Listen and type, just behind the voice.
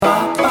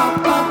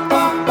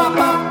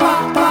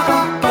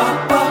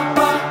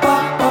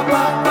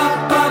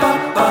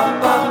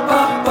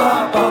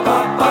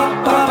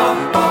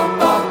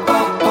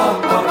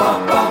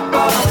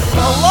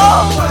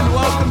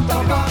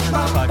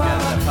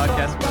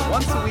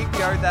once a week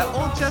we are that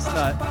old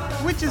chestnut.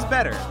 Which is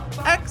better,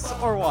 X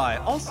or Y?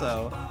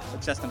 Also, a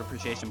Chestnut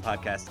Appreciation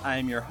Podcast. I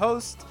am your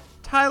host,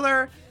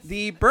 Tyler,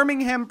 the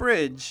Birmingham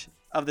Bridge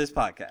of this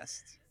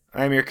podcast.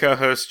 I'm your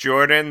co-host,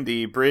 Jordan,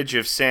 the Bridge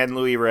of San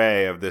Luis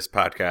Rey of this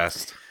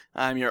podcast.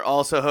 I'm your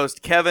also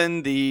host,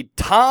 Kevin, the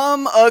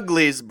Tom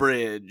Ugley's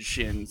Bridge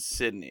in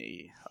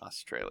Sydney,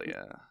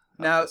 Australia.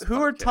 Now, who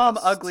are Tom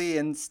Ugley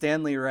and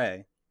Stanley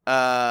Ray?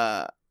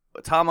 Tom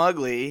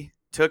Ugley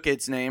took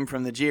its name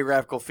from the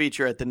geographical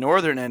feature at the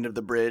northern end of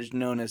the bridge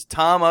known as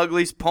Tom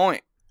Ugley's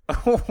Point.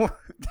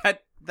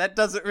 That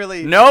doesn't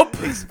really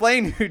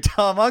explain who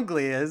Tom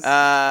Ugley is.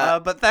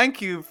 But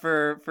thank you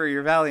for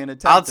your valiant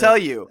attempt. I'll tell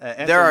you,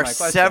 there are my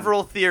question.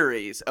 several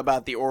theories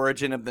about the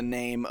origin of the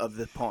name of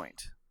the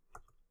point.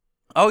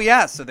 Oh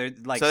yeah, so they're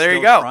there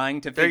you go.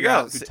 Trying to figure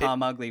out who Tom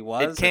Ugley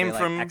was. It came are they,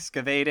 from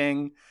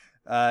excavating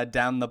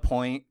down the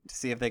point to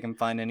see if they can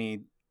find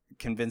any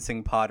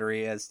convincing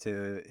pottery as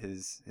to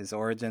his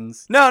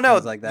origins. No,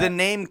 like that. The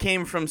name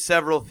came from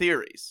several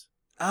theories.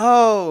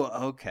 Oh,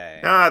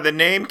 okay. The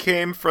name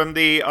came from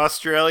the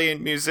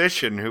Australian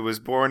musician who was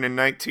born in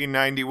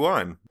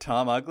 1991.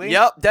 Tom Ugley?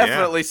 Yep,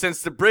 definitely,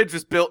 since the bridge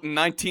was built in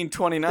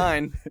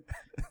 1929.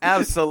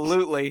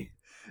 Absolutely.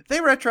 They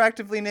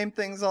retroactively name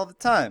things all the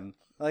time.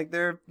 Like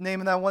they're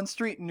naming that one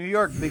street in New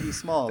York, Biggie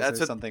Smalls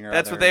something or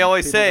That's other, what they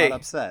always people say. got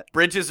upset.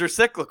 Bridges are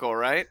cyclical,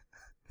 right?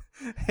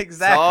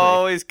 Exactly. It's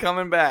always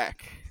coming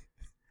back.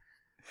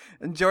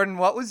 And Jordan,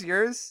 what was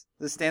yours?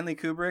 The Stanley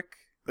Kubrick?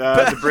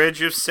 The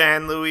Bridge of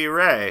San Luis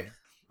Rey,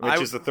 which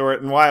is the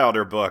Thornton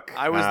Wilder book.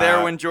 I was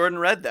there when Jordan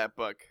read that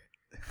book.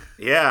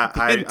 Yeah,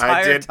 I did.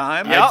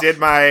 Time? I did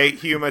my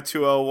Huma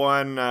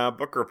 201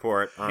 book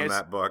report on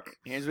that book.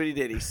 Here's what he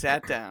did. He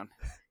sat down.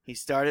 He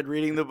started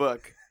reading the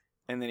book,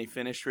 and then he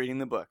finished reading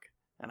the book,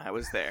 and I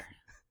was there.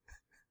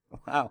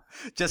 Wow.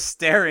 Just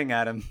staring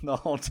at him the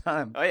whole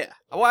time. Oh, yeah.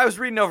 Well, I was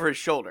reading over his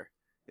shoulder.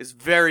 It's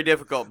very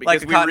difficult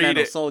because like a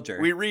Continental Soldier.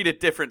 We read at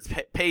different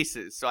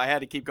paces, so I had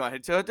to keep going.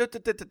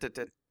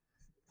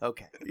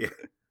 Okay. Yeah.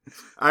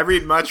 I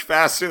read much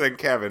faster than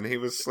Kevin. He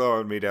was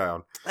slowing me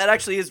down. That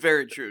actually is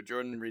very true.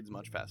 Jordan reads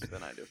much faster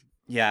than I do.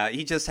 Yeah,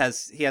 he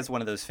has one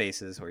of those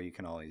faces where you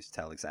can always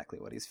tell exactly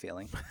what he's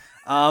feeling.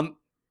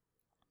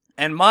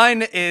 And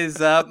mine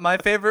is my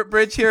favorite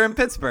bridge here in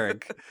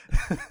Pittsburgh,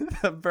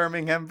 the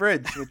Birmingham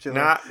Bridge, which is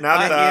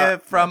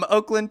from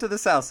Oakland to the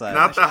south side.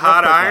 Not the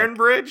hot iron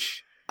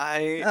bridge?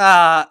 It's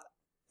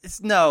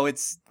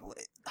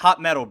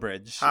hot metal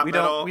bridge. We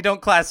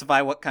don't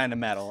classify what kind of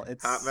metal.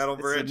 It's hot metal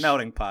bridge. It's a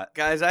melting pot.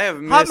 Guys, I have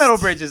missed... Hot metal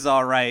bridge is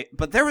all right,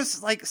 but there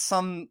was like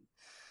someone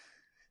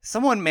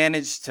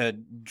managed to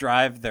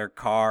drive their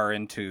car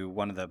into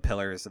one of the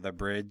pillars of the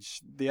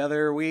bridge the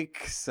other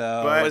week.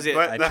 So I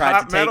tried the to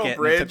hot take metal it,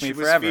 bridge and it took me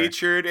was forever.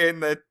 featured in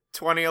the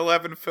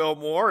 2011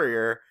 film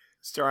Warrior,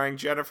 starring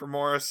Jennifer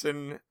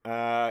Morrison,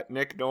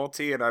 Nick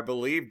Nolte, and I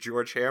believe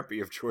George Hampy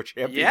of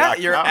GeorgeHampy.com. Yeah,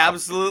 you're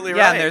absolutely right.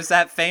 Yeah, and there's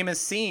that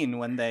famous scene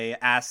when they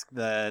ask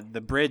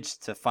the bridge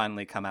to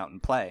finally come out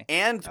and play,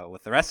 and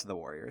with the rest of the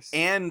Warriors.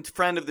 And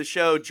friend of the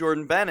show,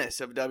 Jordan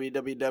Bennis of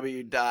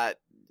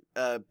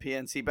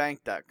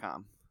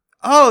www.pncbank.com.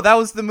 Oh, that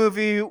was the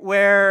movie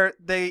where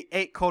they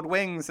ate cold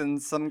wings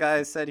and some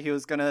guy said he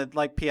was going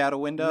to pee out a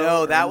window.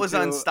 No, that was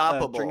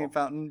Unstoppable. Drinking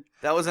fountain.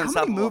 That was Unstoppable.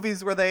 How many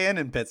movies were they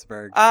in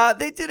Pittsburgh?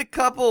 They did a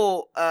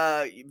couple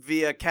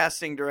via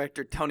casting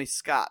director Tony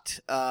Scott.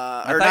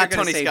 Or not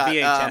Tony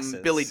Scott,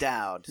 Billy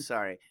Dowd,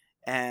 sorry.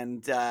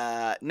 And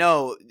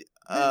no.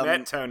 You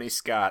met Tony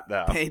Scott,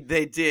 though.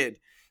 They did.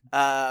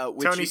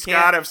 Tony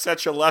Scott of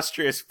such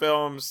illustrious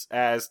films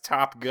as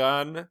Top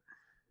Gun.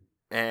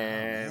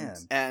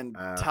 And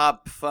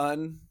Top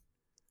Fun.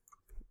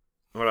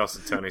 What else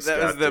did Tony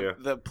Scott do? That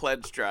was the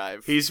pledge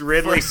drive. He's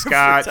Ridley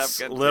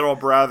Scott's little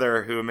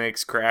brother who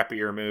makes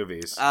crappier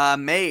movies.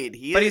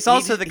 But he's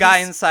also the guy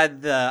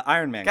inside the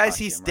Iron Man Guys,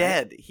 costume, he's right?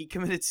 dead. He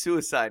committed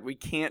suicide. We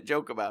can't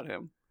joke about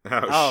him.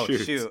 Oh,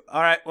 shoot.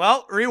 All right,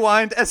 well,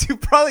 rewind. As you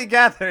probably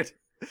gathered,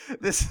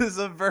 this is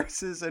a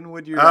Versus and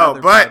Would You Rather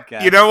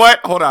podcast. You know what?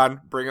 Hold on.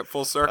 Bring it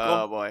full circle.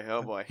 Oh,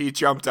 boy. He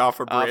jumped off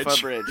a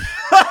bridge.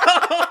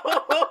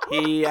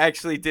 He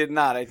actually did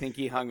not. I think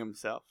he hung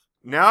himself.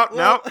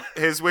 No.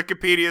 His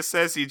Wikipedia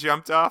says he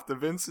jumped off the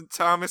Vincent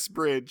Thomas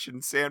Bridge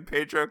in San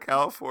Pedro,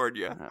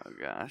 California. Oh,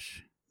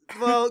 gosh.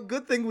 Well,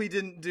 good thing we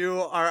didn't do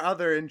our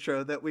other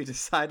intro that we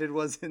decided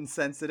was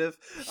insensitive.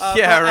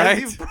 Yeah,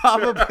 right. As you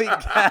probably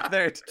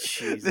gathered,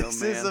 Jeez,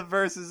 this is a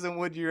Versus and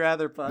Would You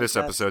Rather podcast. This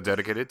episode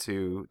dedicated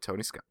to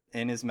Tony Scott.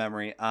 In his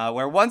memory,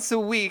 where once a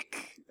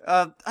week...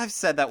 I've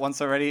said that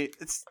once already.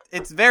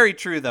 It's very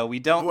true though.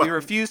 We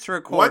refuse to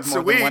record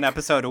more than one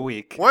episode a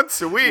week.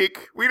 Once a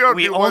week? We don't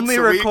do once only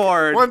a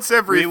record week. Once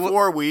every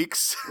 4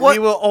 weeks. We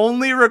will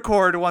only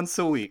record once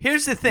a week.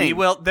 Here's the thing.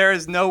 There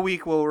is no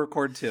week we'll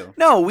record 2.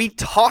 No, we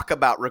talk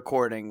about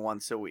recording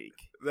once a week.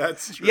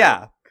 That's true.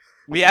 Yeah.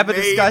 We have a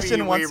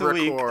discussion once a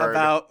week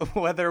about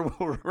whether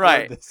we'll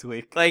record this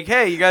week. Like,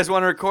 hey, you guys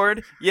want to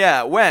record?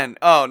 Yeah, when?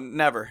 Oh,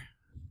 never.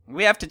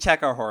 We have to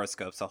check our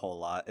horoscopes a whole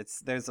lot.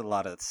 There's a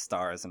lot of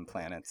stars and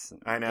planets.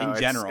 I know. In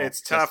general,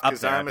 it's tough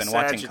because I'm a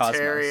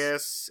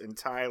Sagittarius and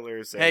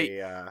Tyler's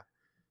a.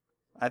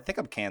 I think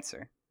I'm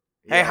Cancer.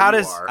 Hey, how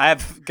does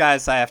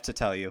I have to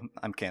tell you,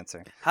 I'm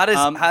Cancer. How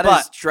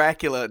does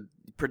Dracula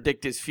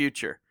predict his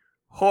future?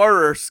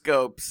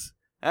 Horoscopes.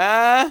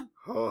 Get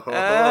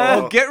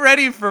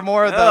ready for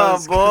more of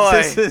those. Oh, boy.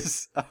 This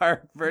is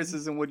our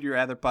Versus and Would You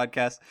Rather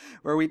podcast,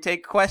 where we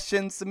take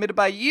questions submitted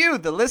by you,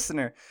 the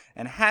listener,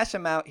 and hash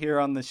them out here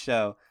on the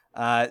show.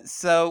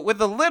 So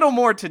with a little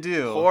more to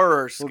do,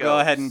 we'll go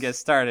ahead and get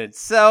started.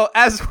 So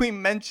as we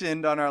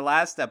mentioned on our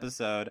last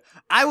episode,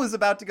 I was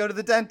about to go to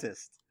the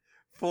dentist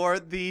for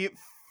the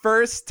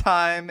first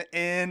time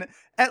in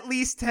at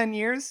least 10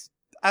 years.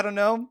 I don't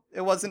know.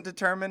 It wasn't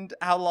determined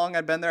how long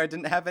I'd been there. I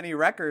didn't have any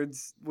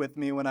records with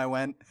me when I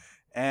went,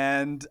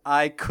 and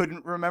I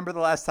couldn't remember the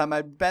last time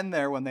I'd been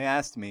there when they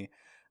asked me.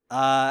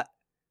 And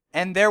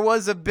there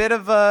was a bit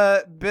of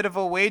a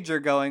wager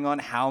going on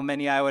how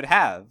many I would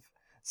have.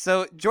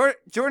 So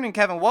Jordan and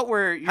Kevin, what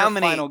were your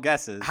final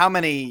guesses? How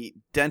many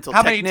dental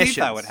how technicians many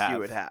teeth I would have? You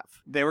would have?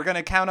 They were going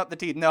to count up the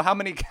teeth. No, how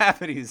many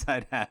cavities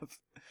I'd have.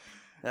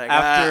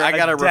 I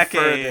got to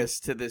refer this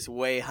to this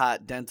way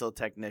hot dental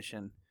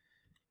technician.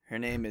 Her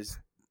name is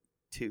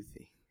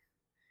Toothy.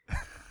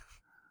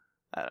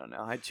 I don't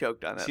know. I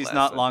choked on that. She's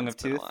not long of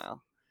tooth.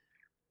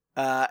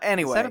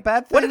 Anyway, is that a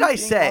bad thing? What did I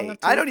say?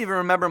 I don't even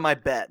remember my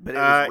bet, but it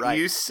was right.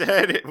 You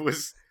said it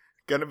was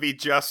gonna be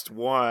just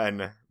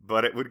one,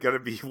 but it was gonna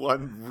be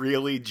one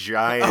really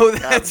giant. Oh,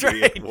 that's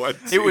right.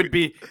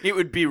 It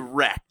would be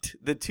wrecked.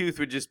 The tooth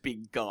would just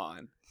be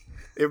gone.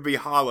 It would be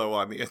hollow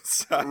on the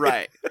inside.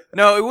 Right.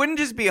 No, it wouldn't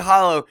just be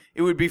hollow.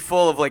 It would be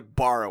full of like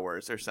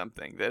borrowers or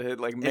something that had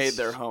like made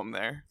their home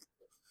there.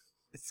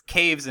 It's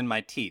caves in my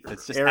teeth.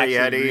 It's just Arietti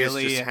actually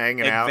really is just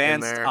hanging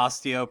advanced out in there.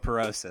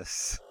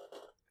 Osteoporosis.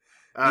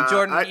 And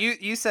Jordan,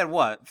 you said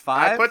what?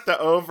 5? I put the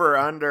over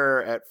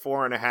under at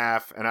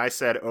 4.5, and I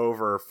said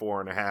over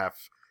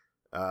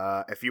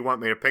 4.5. If you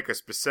want me to pick a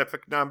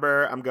specific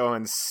number, I'm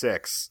going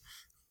 6.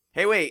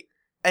 Hey, wait.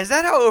 Is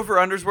that how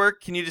over-unders work?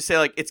 Can you just say,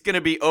 like, it's going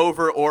to be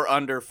over or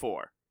under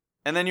 4?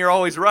 And then you're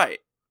always right.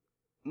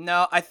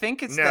 No, I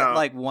think it's that,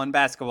 like, one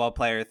basketball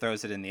player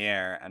throws it in the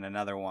air and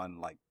another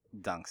one, like,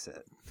 dunks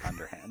it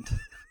underhand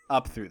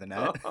up through the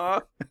net.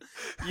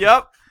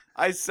 Yep.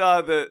 I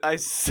saw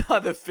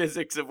the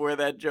physics of where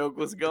that joke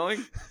was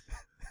going.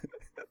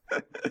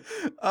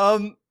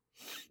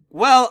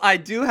 Well, I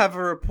do have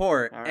a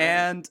report, right.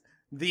 And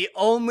the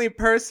only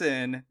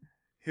person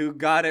who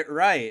got it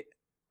right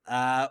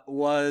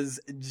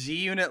was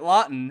G-Unit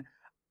Lawton.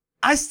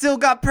 I still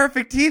got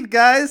perfect teeth,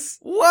 guys.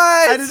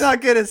 What? I did not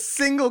get a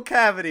single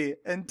cavity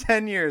in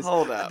 10 years.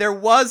 Hold up. There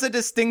was a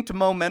distinct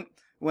moment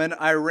when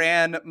I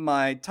ran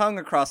my tongue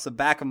across the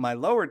back of my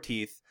lower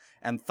teeth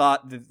and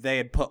thought that they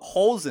had put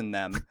holes in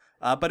them,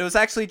 but it was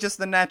actually just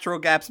the natural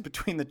gaps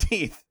between the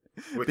teeth.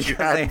 Which you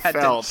hadn't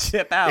felt to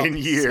chip out in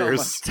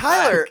years. So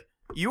Tyler,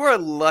 you are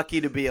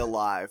lucky to be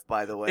alive,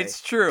 by the way.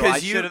 It's true. I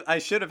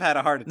should have had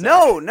a heart attack.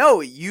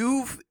 No,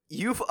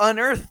 you've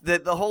unearthed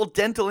that the whole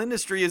dental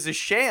industry is a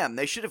sham.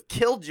 They should have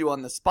killed you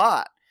on the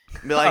spot.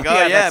 Be like,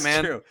 yeah,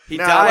 man, true. He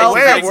died. Well,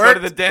 he go to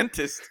the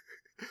dentist.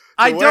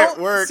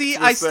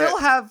 I still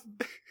have.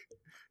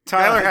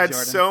 Tyler had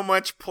so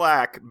much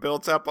plaque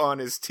built up on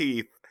his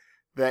teeth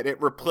that it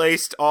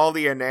replaced all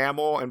the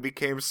enamel and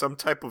became some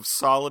type of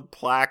solid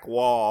plaque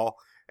wall,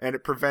 and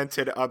it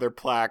prevented other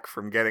plaque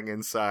from getting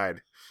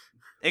inside.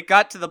 It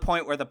got to the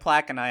point where the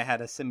plaque and I had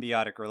a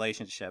symbiotic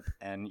relationship,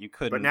 and you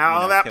couldn't. But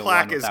now all that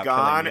plaque is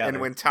gone, and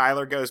when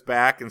Tyler goes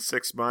back in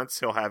 6 months,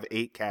 he'll have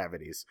 8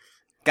 cavities.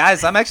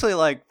 Guys, I'm actually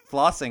like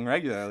flossing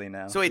regularly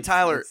now. So wait,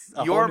 Tyler,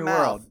 your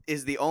mouth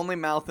is the only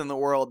mouth in the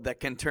world that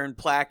can turn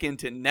plaque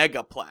into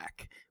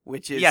negaplaque,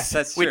 which is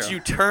that's true. Which you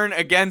turn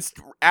against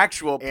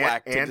actual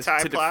plaque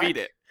to defeat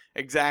it.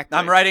 Exactly.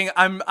 I'm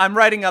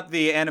writing up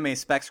the anime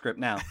spec script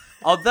now.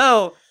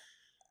 Although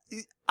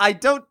I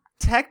don't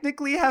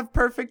technically have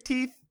perfect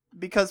teeth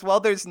because while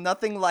there's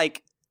nothing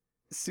like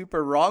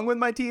super wrong with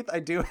my teeth,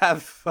 I do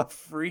have a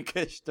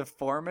freakish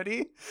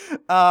deformity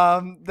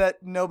that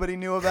nobody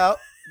knew about.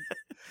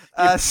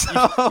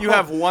 You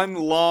have one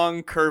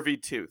long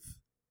curvy tooth.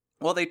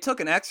 Well, they took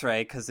an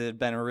x-ray because it had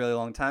been a really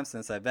long time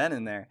since I've been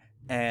in there,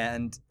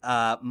 and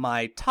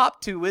my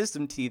top 2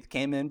 wisdom teeth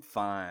came in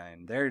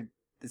fine.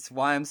 It's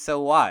why I'm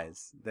so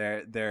wise.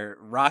 They're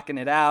rocking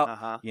it out.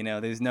 Uh-huh. You know,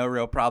 there's no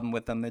real problem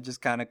with them. They're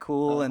just kind of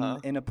cool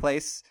and in a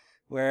place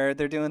where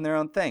they're doing their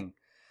own thing.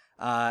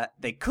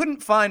 They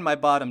couldn't find my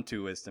bottom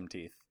 2 wisdom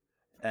teeth.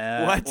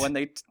 What? When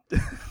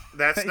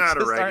That's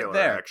not a regular,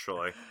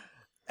 actually.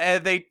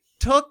 They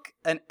took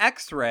an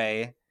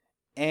x-ray,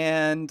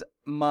 and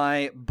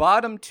my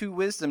bottom 2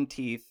 wisdom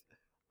teeth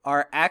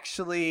are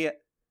actually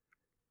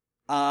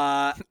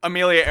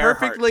Amelia Earhart.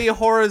 Perfectly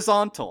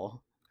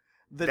horizontal.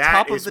 The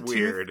top of the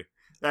weird. Tooth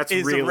That's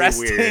is really weird.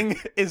 Weird.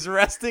 Is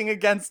resting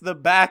against the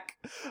back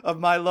of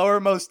my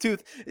lowermost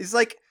tooth. It's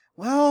like,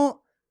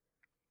 well,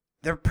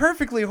 they're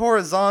perfectly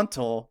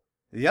horizontal.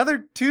 The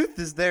other tooth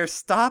is there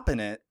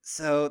stopping it,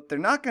 so they're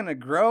not going to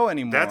grow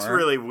anymore. That's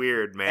really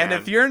weird, man. And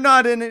if you're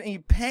not in any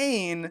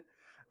pain,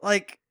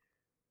 like,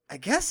 I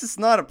guess it's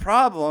not a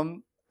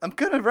problem. I'm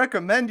going to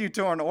recommend you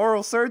to an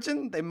oral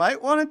surgeon. They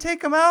might want to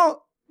take them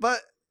out, but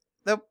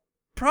they'll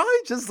probably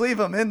just leave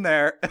them in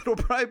there. It'll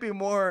probably be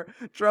more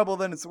trouble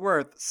than it's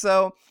worth.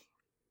 So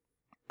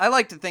I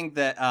like to think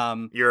that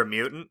you're a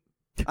mutant?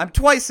 I'm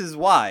twice as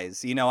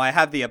wise. You know, I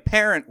have the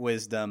apparent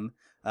wisdom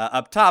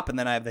up top, and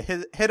then I have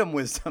the hidden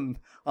wisdom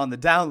on the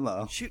down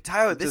low. Shoot,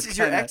 Tyler, this is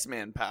your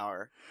X-Man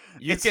power.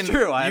 It's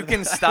true. You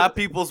can stop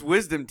people's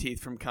wisdom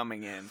teeth from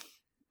coming in.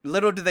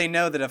 Little do they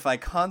know that if I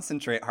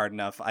concentrate hard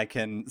enough, I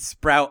can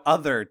sprout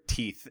other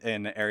teeth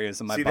in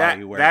areas of my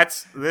body where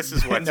this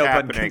is what's no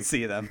happening. one can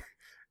see them.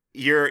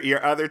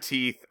 Your other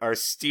teeth are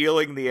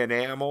stealing the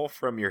enamel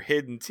from your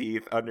hidden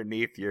teeth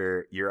underneath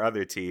your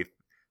other teeth.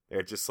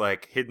 They're just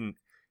like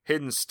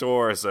hidden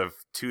stores of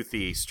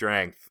toothy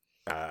strength.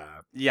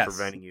 Yes,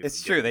 preventing you.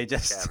 It's true. They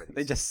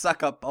just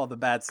suck up all the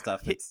bad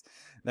stuff.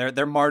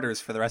 They're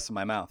martyrs for the rest of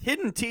my mouth.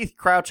 Hidden Teeth,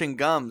 Crouching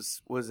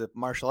Gums was a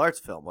martial arts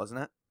film,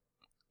 wasn't it?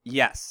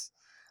 Yes.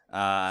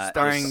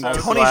 Starring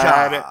Tony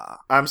Jaa.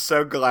 I'm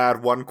so glad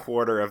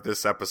 1/4 of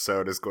this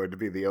episode is going to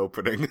be the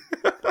opening.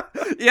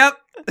 Yep.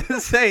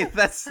 Say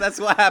that's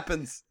what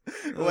happens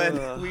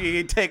when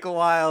we take a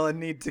while and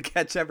need to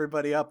catch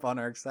everybody up on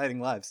our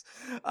exciting lives.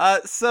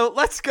 So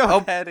let's go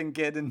ahead and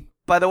get in.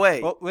 By the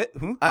way,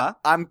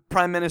 I'm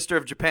Prime Minister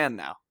of Japan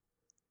now.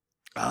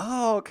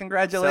 Oh,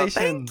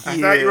 congratulations. I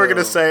thought you were going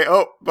to say,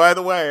 oh, by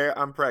the way,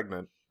 I'm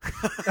pregnant.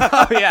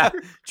 Oh, yeah.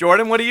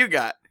 Jordan, what do you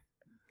got?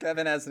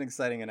 Kevin has an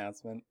exciting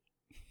announcement.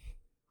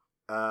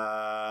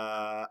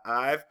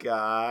 I've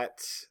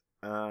got...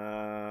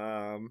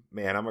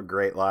 man, I'm a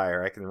great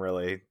liar. I can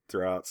really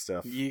throw out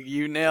stuff.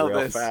 You nailed real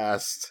this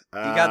fast. You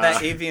got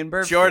that avian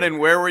bird. Jordan,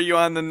 where were you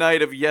on the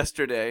night of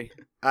yesterday?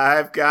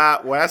 I've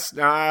got West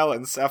Nile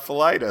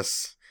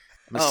encephalitis.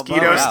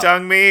 Mosquito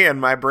stung me,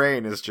 and my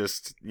brain is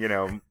just,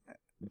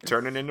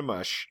 turning into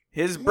mush.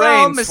 His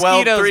brain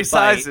swelled 3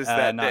 sizes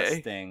that not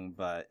day. Sting,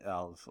 but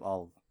I'll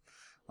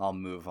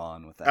move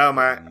on with that.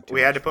 Oh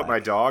we had to put my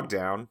dog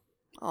down.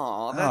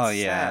 Oh, that's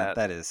sad.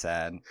 That is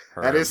sad.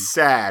 That is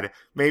sad.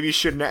 Maybe you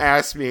shouldn't have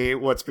asked me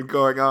what's been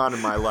going on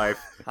in my life.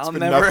 I'll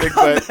never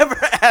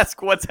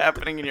ask what's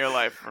happening in your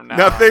life from now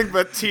nothing on.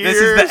 But tears.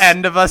 This is the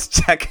end of us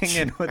checking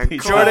in with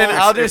each other. Jordan,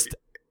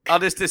 I'll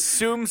just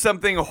assume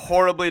something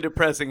horribly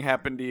depressing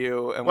happened to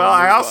you. And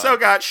I also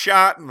got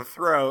shot in the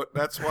throat.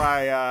 That's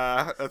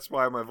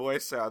why my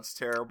voice sounds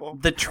terrible.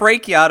 The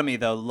tracheotomy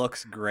though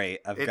looks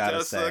great. I've got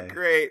to say, it does look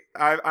great.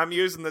 I'm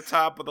using the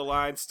top of the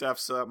line stuff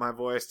so that my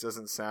voice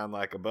doesn't sound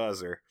like a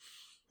buzzer.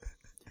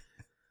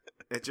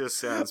 It just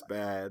sounds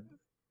bad.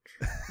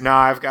 No,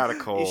 I've got a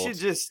cold. You should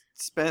just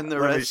spend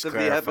the rest of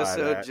the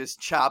episode just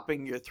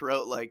chopping your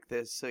throat like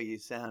this, so you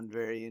sound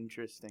very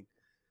interesting.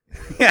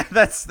 Yeah,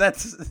 that's I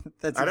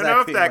don't know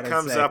if that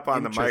comes up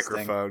on the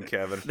microphone,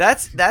 Kevin.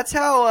 That's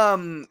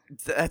how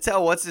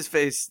what's his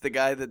face, the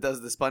guy that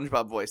does the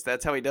SpongeBob voice.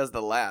 That's how he does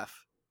the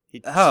laugh.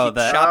 Yeah.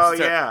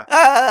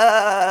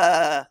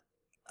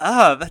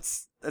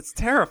 That's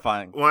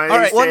terrifying. One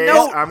of these days,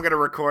 I'm going to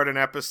record an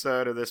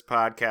episode of this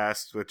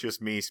podcast with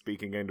just me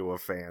speaking into a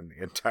fan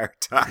the entire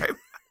time.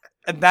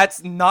 And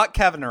that's not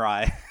Kevin or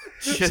I.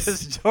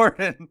 Just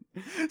Jordan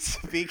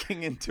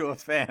speaking into a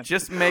fan.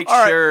 Just make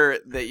sure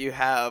that you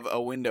have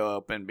a window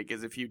open,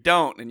 because if you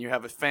don't and you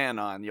have a fan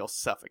on, you'll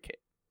suffocate.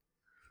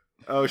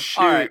 Oh,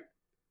 shoot. Right.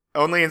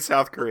 Only in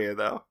South Korea,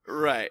 though.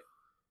 Right.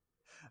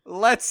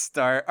 Let's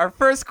start. Our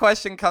first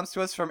question comes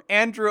to us from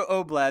Andrew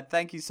Oblad.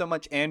 Thank you so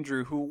much,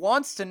 Andrew, who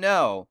wants to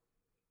know,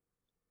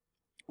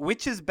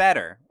 which is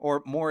better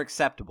or more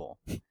acceptable?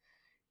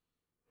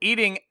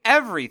 Eating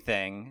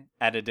everything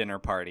at a dinner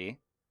party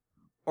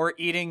or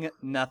eating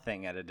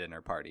nothing at a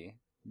dinner party?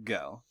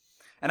 Go.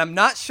 And I'm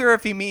not sure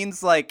if he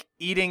means like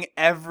eating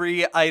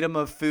every item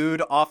of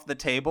food off the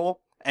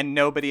table and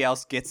nobody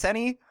else gets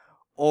any,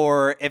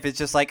 or if it's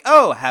just like,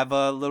 oh, have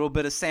a little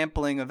bit of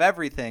sampling of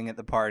everything at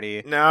the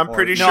party. No, I'm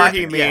pretty sure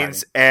he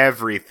means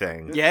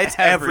everything. Yeah, it's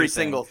every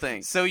single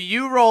thing. So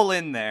you roll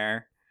in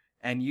there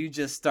and you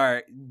just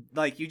start,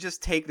 like, you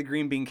just take the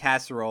green bean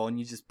casserole and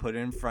you just put it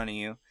in front of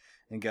you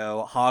and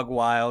go hog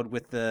wild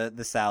with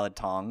the salad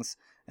tongs,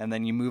 and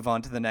then you move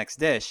on to the next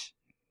dish.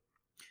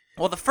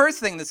 Well, the first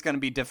thing that's going to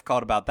be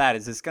difficult about that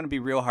is it's going to be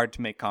real hard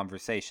to make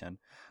conversation.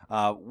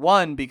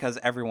 One, because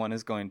everyone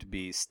is going to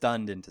be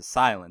stunned into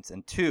silence,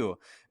 and two,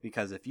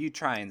 because if you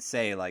try and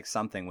say like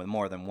something with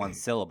more than one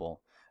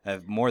syllable,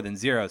 more than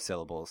 0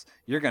 syllables,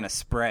 you're going to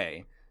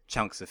spray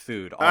chunks of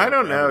food all I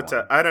don't know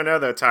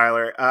though,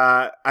 Tyler.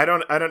 I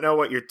don't know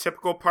what your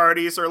typical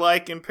parties are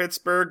like in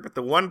Pittsburgh, but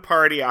the one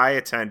party I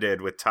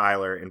attended with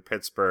Tyler in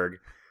Pittsburgh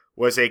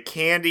was a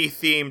candy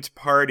themed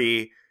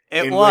party.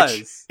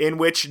 In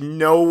which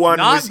no one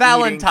was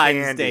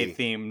Valentine's Day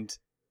themed.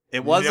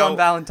 It was on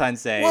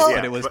Valentine's Day,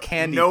 but it was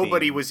candy.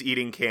 Nobody themed. was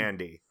eating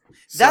candy.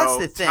 That's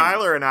the thing.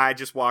 Tyler and I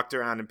just walked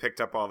around and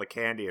picked up all the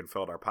candy and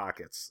filled our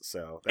pockets.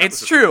 So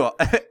it's true.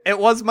 It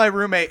was my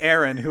roommate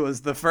Erin who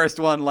was the first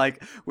one.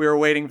 Like, we were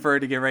waiting for her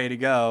to get ready to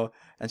go,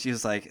 and she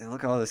was like,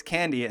 "Look at all this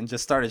candy," and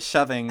just started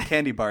shoving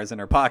candy bars in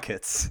her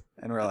pockets.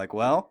 And we're like,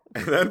 "Well."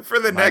 And then for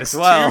the next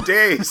 2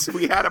 days,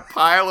 we had a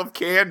pile of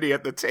candy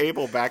at the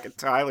table back at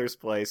Tyler's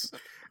place.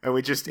 And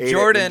we just ate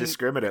it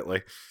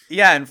indiscriminately.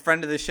 Yeah, and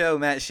friend of the show,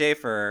 Matt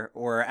Schaefer,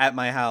 were at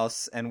my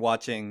house and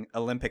watching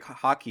Olympic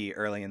hockey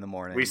early in the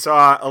morning. We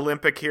saw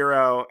Olympic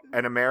hero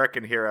and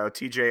American hero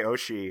TJ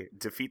Oshie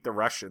defeat the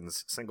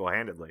Russians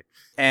single-handedly.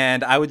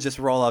 And I would just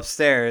roll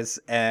upstairs,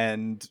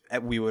 and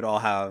we would all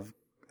have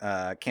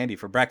candy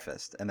for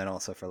breakfast, and then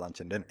also for lunch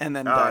and dinner. And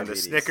then the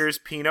Snickers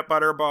peanut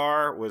butter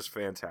bar was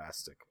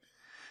fantastic.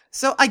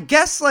 So I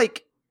guess,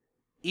 like,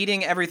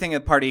 eating everything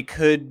at a party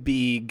could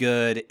be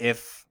good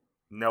if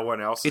no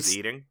one else is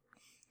eating?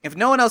 If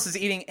no one else is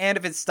eating, and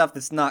if it's stuff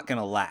that's not going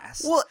to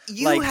last. Well,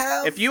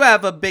 if you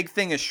have a big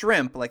thing of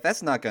shrimp, like,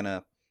 that's not going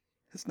to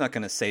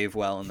save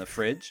well in the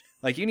fridge.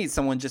 Like, you need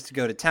someone just to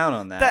go to town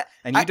on that.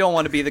 And you don't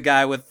want to be the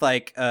guy with,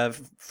 like, a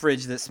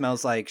fridge that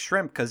smells like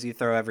shrimp because you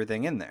throw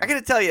everything in there. I got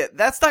to tell you,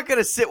 that's not going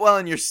to sit well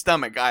in your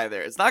stomach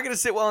either. It's not going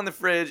to sit well in the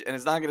fridge, and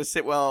it's not going to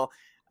sit well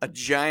a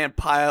giant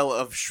pile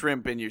of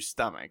shrimp in your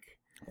stomach.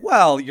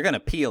 Well, you're going to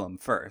peel them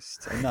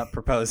first. I'm not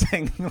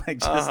proposing, like,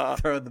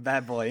 just throw the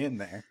bad boy in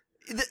there.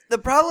 The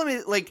problem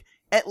is, like,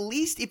 at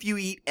least if you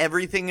eat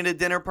everything at a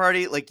dinner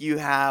party, like, you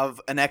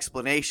have an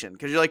explanation.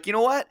 Because you're like, you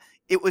know what?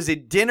 It was a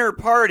dinner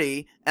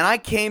party, and I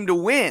came to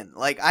win.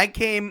 Like, I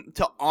came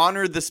to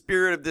honor the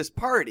spirit of this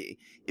party.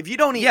 If you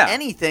don't eat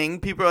anything,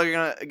 people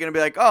are gonna be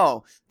like,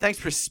 oh, thanks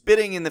for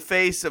spitting in the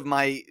face of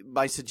my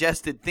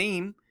suggested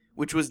theme.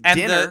 Which was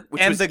dinner,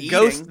 the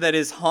ghost that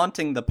is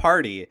haunting the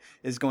party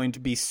is going to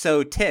be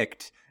so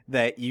ticked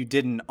that you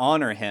didn't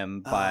honor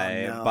him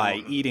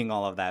by eating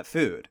all of that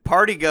food.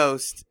 Party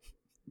ghost,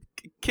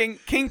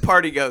 King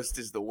Party Ghost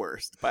is the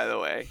worst. By the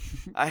way,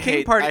 I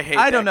hate.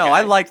 I don't know. Guy.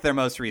 I liked their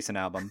most recent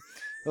album.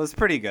 It was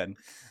pretty good.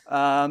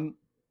 Well,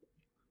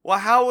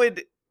 how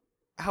would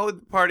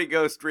Party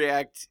Ghost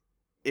react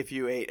if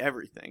you ate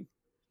everything?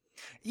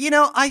 You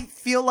know, I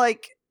feel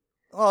like.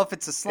 Well, if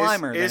it's a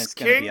Slimer, then it's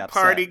going to be upset. Is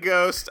King Party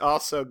Ghost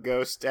also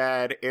Ghost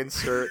Dad?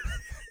 Insert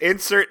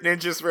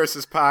Ninjas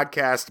vs.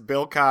 Podcast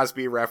Bill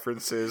Cosby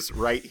references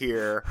right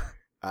here.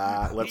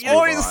 Let's move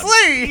on.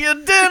 Your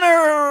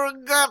dinner,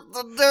 got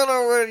the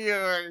dinner with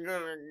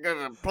you.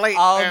 Got a plate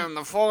and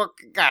the fork,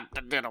 got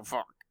the dinner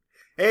fork.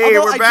 Hey,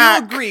 we're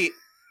back.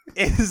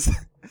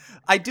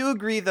 I do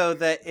agree, though,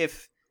 that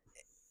if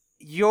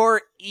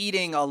you're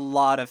eating a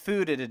lot of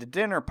food at a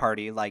dinner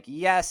party, like,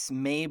 yes,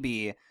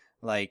 maybe...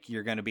 like,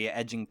 you're going to be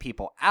edging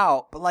people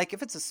out. But, like,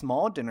 if it's a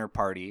small dinner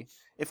party,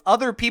 if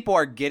other people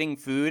are getting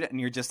food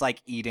and you're just,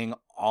 like, eating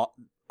all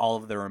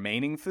of the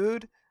remaining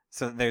food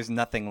so that there's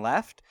nothing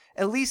left,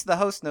 at least the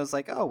host knows,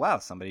 like, oh, wow,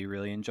 somebody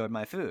really enjoyed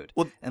my food.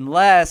 Well,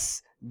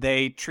 unless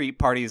they treat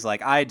parties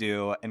like I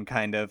do and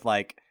kind of,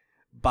 like,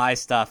 buy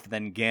stuff,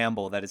 then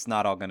gamble that it's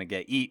not all going to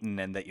get eaten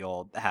and that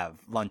you'll have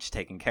lunch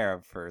taken care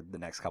of for the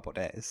next couple of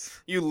days.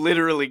 You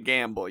literally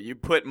gamble. You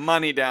put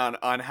money down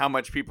on how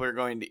much people are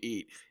going to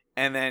eat.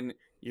 And then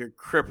you're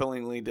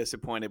cripplingly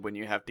disappointed when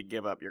you have to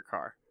give up your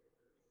car.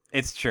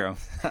 It's true.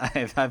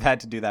 I've had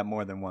to do that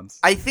more than once.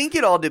 I think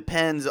it all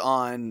depends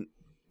on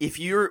if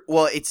you're...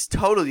 Well, it's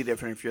totally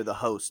different if you're the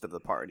host of the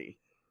party.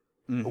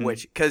 Mm-hmm.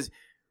 Because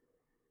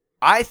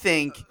I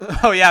think...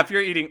 Oh, yeah, if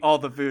you're eating all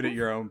the food at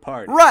your own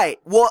party. Right.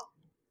 Well,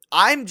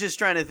 I'm just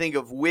trying to think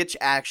of which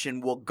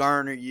action will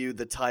garner you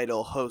the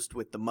title host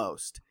with the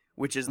most,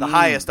 which is the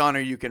highest honor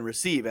you can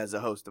receive as a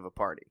host of a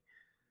party.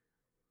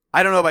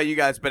 I don't know about you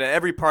guys, but at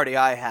every party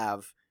I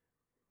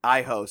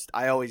host,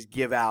 I always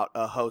give out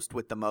a host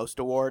with the most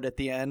award at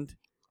the end.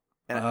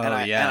 And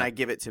I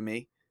give it to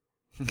me.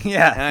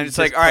 Yeah. And I'm just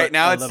like, all right,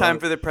 now it's time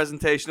for the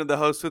presentation of the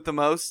host with the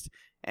most.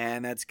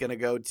 And that's going to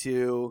go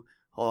to,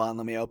 hold on,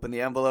 let me open the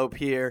envelope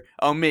here.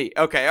 Oh, me.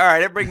 Okay, all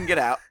right, everybody can get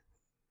out.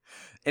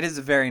 It is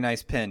a very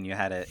nice pin. You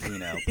had it,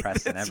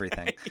 pressed and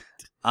everything.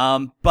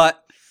 Right.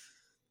 But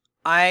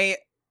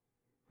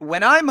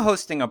when I'm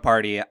hosting a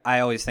party, I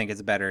always think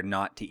it's better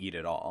not to eat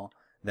at all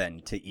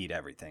than to eat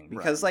everything.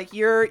 Because, like,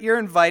 you're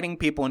inviting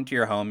people into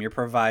your home. You're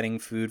providing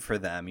food for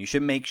them. You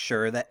should make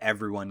sure that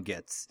everyone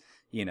gets,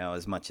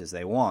 as much as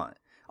they want.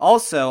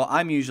 Also,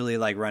 I'm usually,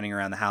 like, running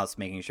around the house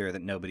making sure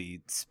that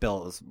nobody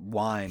spills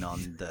wine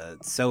on the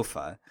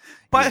sofa.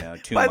 By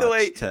the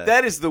way,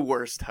 that is the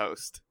worst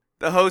host.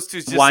 The host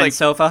who's just, wine like...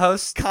 sofa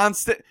host?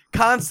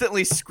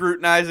 Constantly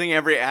scrutinizing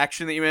every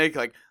action that you make,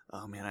 like...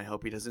 Oh man, I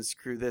hope he doesn't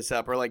screw this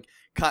up, or like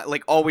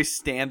always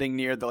standing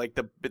near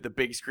the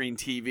big screen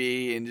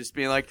TV and just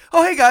being like,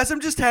 "Oh hey guys,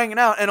 I'm just hanging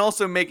out," and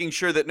also making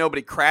sure that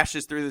nobody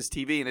crashes through this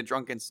TV in a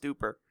drunken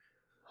stupor.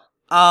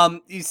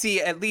 You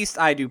see, at least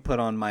I do put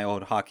on my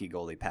old hockey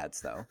goalie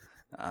pads though,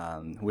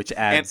 which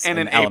adds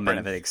an element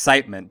of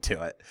excitement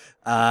to it.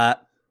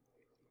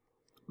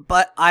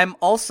 But I'm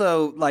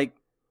also like,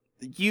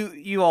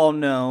 you all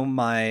know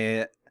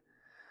my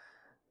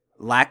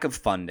lack of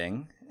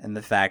funding. and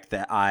the fact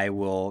that I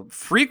will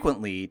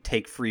frequently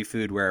take free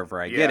food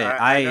wherever I get it.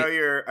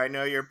 I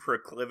know your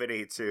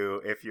proclivity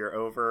to, if you're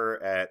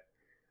over at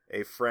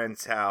a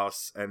friend's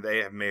house and they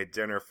have made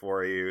dinner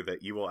for you,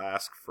 that you will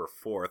ask for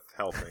fourth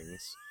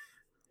helpings.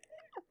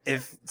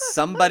 If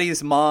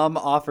somebody's mom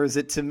offers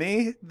it to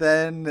me,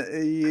 then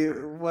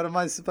what am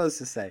I supposed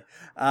to say?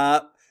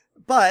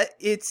 But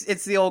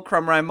it's the old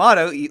Crumb Rhyme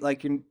motto, eat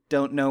like you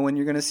don't know when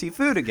you're going to see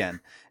food again.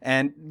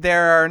 And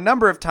there are a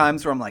number of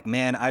times where I'm like,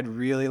 man, I'd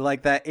really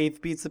like that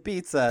 8th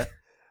pizza.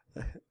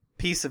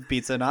 Piece of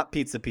pizza, not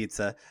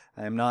pizza.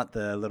 I am not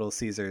the Little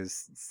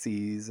Caesar's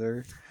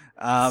Caesar.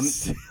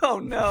 Oh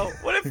no!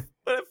 What if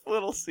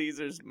Little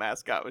Caesar's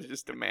mascot was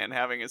just a man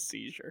having a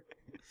seizure?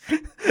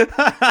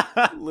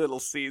 Little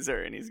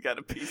Caesar, and he's got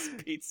a piece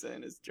of pizza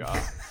in his jaw.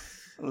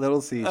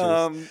 Little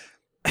Caesars.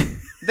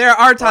 There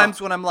are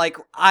times when I'm like,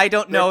 I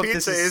don't know if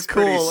this is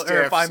cool stiff,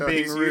 or if I'm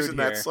being he's rude using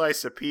here. that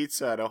slice of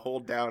pizza to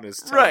hold down his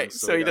tongue, right?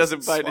 So he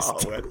doesn't bite his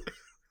tongue.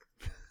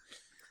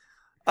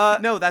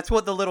 No, that's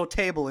what the little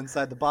table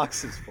inside the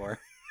box is for.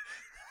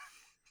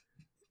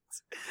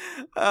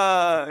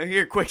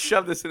 Here, quick,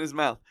 shove this in his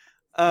mouth.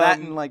 That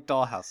and like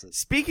dollhouses.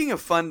 Speaking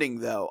of funding,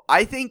 though,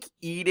 I think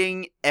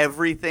eating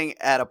everything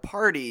at a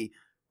party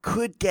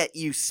could get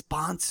you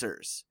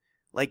sponsors.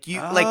 Like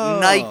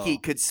Nike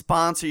could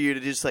sponsor you to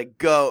just like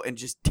go and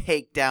just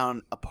take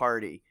down a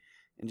party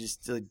and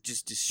just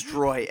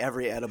destroy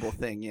every edible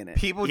thing in it.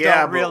 People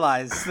don't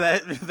realize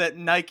that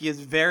Nike is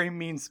very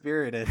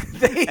mean-spirited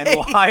and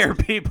will hire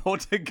people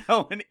to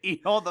go and eat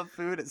all the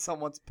food at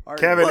someone's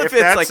party. Kevin, if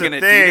that's like the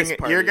thing,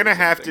 you're going to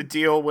have to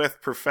deal with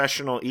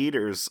professional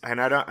eaters, and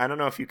I don't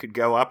know if you could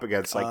go up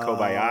against like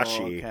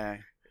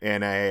Kobayashi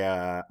in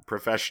a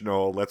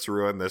professional let's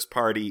ruin this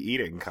party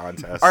eating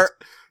contest.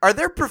 Are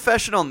there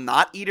professional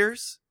not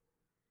eaters?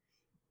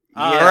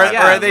 Or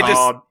Yeah, are they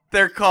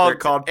they're called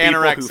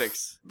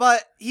anorexics?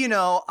 But,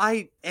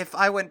 if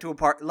I went to a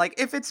party, like,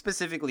 if it's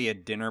specifically a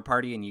dinner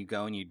party and you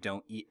go and you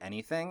don't eat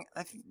anything,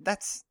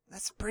 that's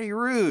pretty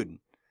rude.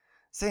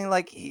 Saying,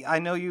 like, I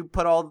know you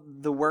put all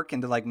the work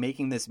into, like,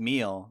 making this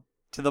meal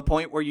to the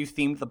point where you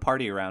themed the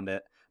party around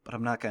it, but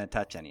I'm not going to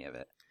touch any of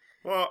it.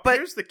 Well,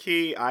 here's the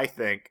key, I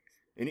think.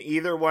 In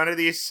either one of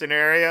these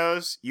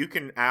scenarios, you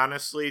can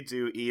honestly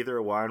do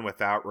either one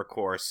without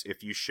recourse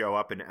if you show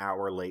up an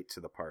hour late to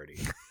the party.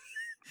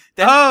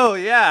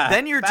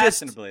 Then you're just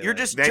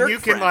then you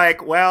can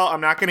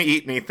I'm not going to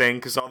eat anything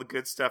because all the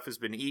good stuff has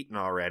been eaten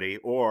already,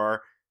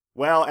 or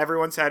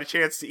everyone's had a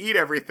chance to eat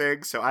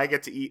everything, so I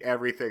get to eat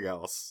everything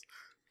else.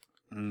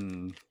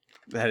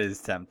 That is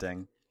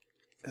tempting.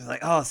 It's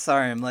like, oh,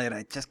 sorry, I'm late.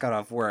 I just got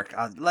off work.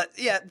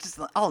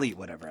 I'll eat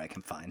whatever I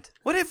can find.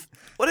 What if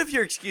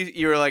your excuse?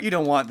 You were like, you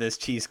don't want this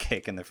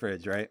cheesecake in the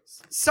fridge, right?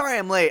 Sorry,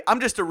 I'm late. I'm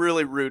just a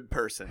really rude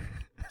person.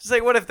 It's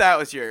like, what if that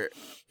was your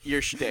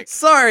shtick?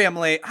 Sorry, I'm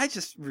late. I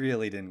just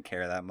really didn't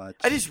care that much.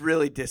 I just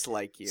really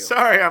dislike you.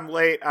 Sorry, I'm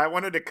late. I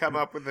wanted to come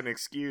up with an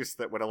excuse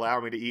that would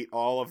allow me to eat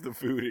all of the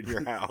food in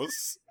your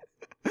house.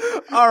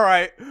 All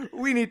right,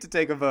 we need to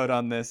take a vote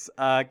on this.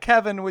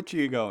 Kevin, which are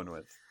you going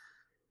with?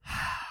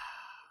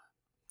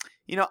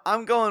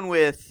 I'm going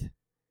with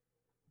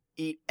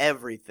eat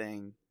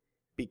everything,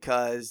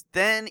 because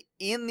then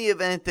in the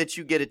event that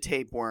you get a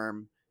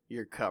tapeworm,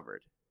 you're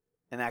covered.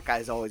 And that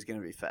guy's always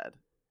going to be fed.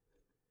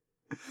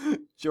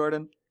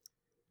 Jordan?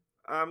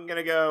 I'm going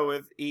to go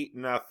with eat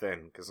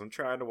nothing, because I'm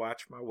trying to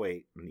watch my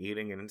weight. And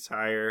eating an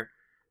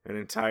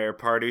entire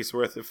party's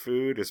worth of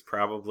food is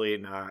probably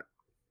not...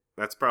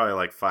 That's probably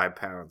like 5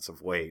 pounds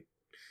of weight.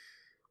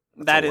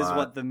 That is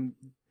what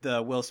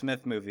the Will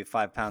Smith movie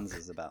 5 Pounds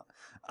is about.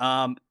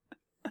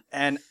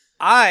 And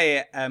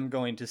I am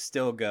going to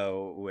still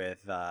go with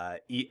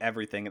eat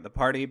everything at the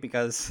party,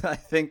 because I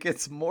think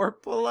it's more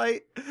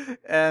polite.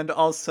 And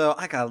also,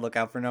 I got to look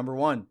out for number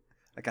one.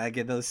 I got to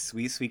get those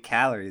sweet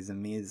calories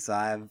in me so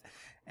I have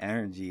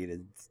energy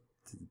to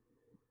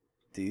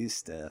do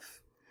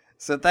stuff.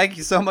 So thank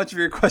you so much for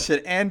your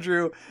question,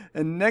 Andrew.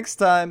 And next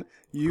time,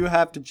 you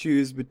have to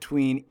choose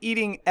between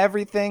eating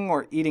everything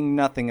or eating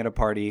nothing at a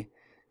party.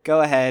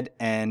 Go ahead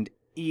and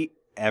eat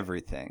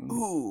everything.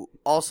 Ooh,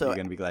 also, you're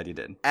going to be glad you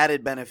did.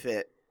 Added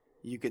benefit,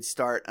 you could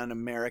start an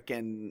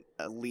American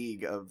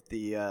league of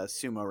the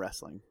sumo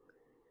wrestling.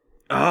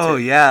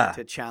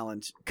 To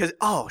challenge. Because,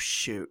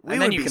 we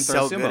would be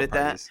so good at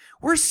that.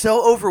 We're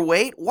so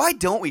overweight. Why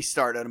don't we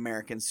start an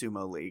American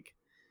sumo league?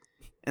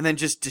 And then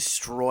just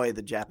destroy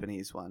the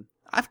Japanese one.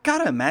 I've got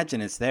to imagine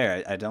it's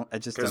there. I just don't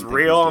think because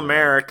real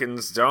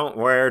Americans don't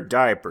wear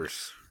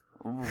diapers.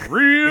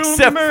 Real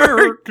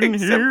American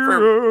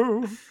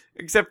hero.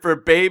 Except for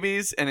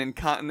babies and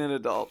incontinent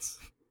adults.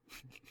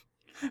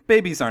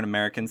 Babies aren't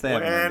Americans. They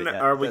haven't When learned it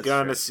yet. are we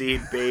going to see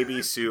baby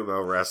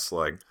sumo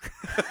wrestling?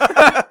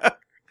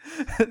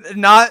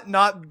 Not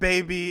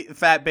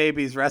fat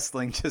babies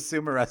wrestling, just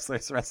sumo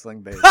wrestlers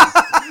wrestling babies.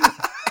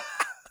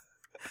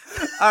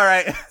 All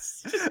right.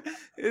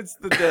 It's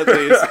the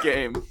deadliest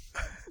game.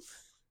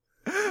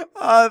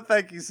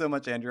 Thank you so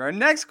much, Andrew. Our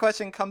next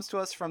question comes to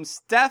us from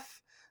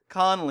Steph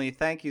Connolly.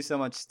 Thank you so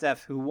much,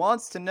 Steph, who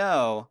wants to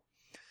know,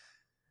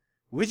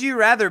 Would you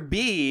rather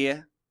be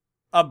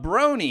a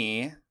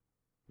brony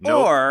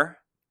Nope. or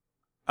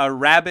a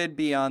rabid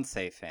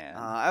Beyonce fan?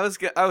 I was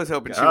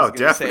hoping she was going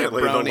to say a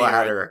definitely the brony or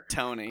latter. a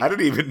Tony. I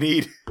don't even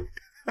need.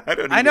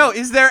 I know.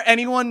 Is there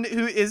anyone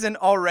who isn't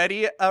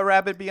already a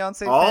rabid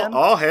Beyonce fan?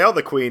 All hail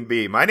the Queen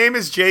Bee. My name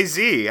is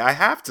Jay-Z. I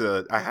have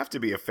to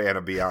be a fan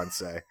of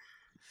Beyonce.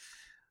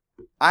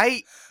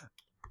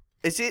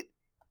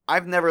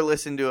 I've never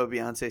listened to a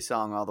Beyonce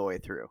song all the way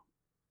through.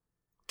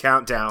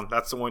 Countdown.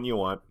 That's the one you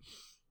want.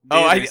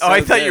 Dude,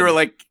 I thought you were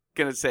like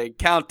gonna say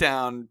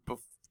countdown.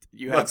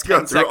 You have Let's 10 go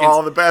through seconds,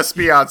 all the best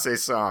Beyonce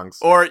songs.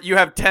 or you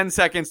have 10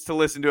 seconds to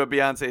listen to a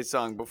Beyonce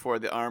song before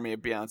the army of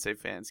Beyonce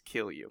fans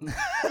kill you.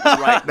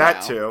 Right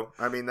That now. too.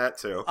 I mean, that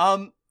too.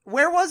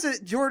 Where was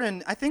it,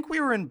 Jordan? I think we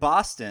were in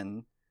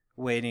Boston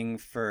waiting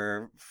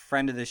for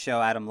friend of the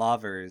show Adam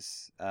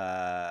Lover's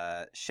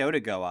show to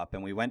go up,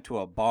 and we went to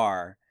a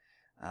bar,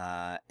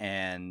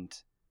 and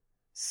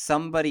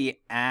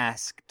somebody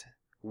asked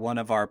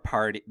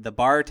the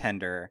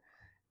bartender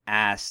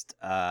asked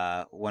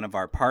one of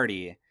our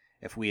party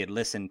if we had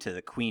listened to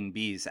the Queen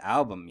Bee's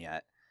album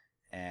yet,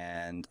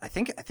 and I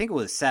think it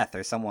was Seth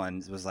or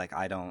someone was like,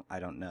 I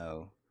don't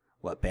know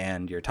what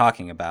band you're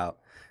talking about,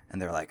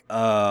 and they're like,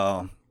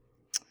 oh,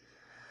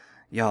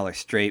 y'all are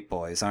straight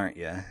boys, aren't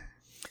you?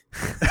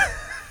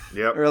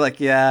 Yep. We're like,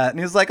 yeah, and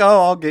he was like,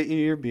 oh, I'll get you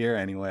your beer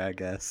anyway, I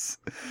guess.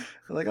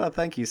 We're like, oh,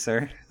 thank you,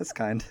 sir. That's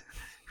kind.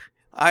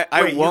 I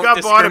Wait, you won't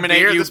got bought a discriminate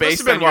beer? you This must based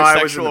have been on your while I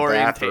was in sexual the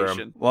bathroom.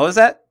 orientation. What was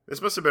that?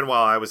 This must have been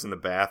while I was in the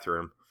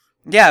bathroom.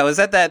 Yeah, it was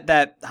at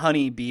that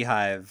Honey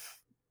Beehive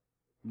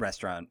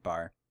restaurant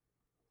bar.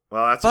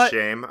 Well, that's But- a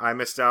shame. I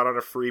missed out on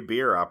a free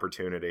beer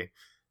opportunity.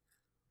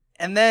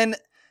 And then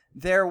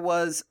there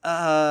was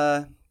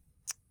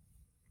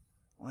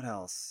what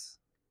else?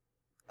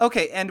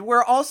 Okay, and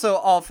we're also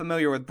all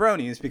familiar with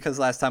bronies because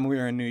last time we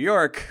were in New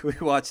York, we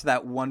watched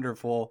that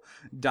wonderful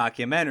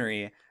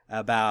documentary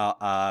about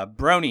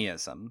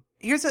bronyism.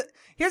 Here's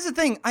the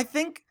thing. I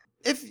think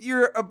if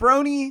you're a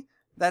brony,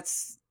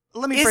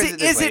 let me phrase it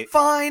this Is way. it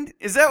fine?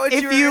 Is that what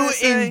If you you were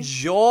say?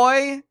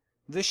 enjoy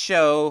the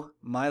show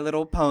My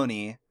Little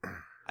Pony,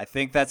 I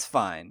think that's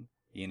fine.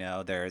 You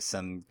know, there's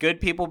some good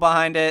people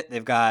behind it.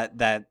 They've got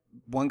that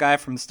one guy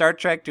from Star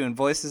Trek doing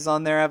voices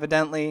on there,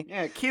 evidently.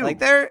 Yeah, cute. Like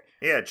they're,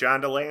 Yeah,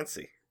 John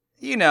Delancey.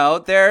 you know,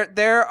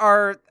 there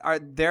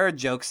are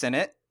jokes in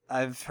it.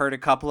 I've heard a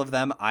couple of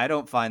them. I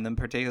don't find them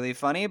particularly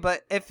funny,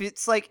 but if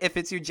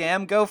it's your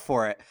jam, go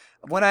for it.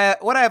 What I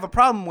have a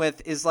problem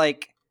with is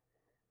like,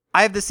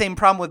 I have the same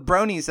problem with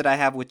bronies that I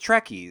have with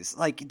Trekkies.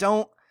 Like,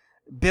 don't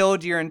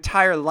build your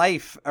entire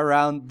life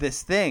around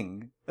this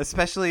thing,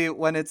 especially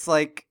when it's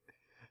like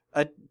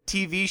a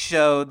TV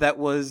show that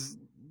was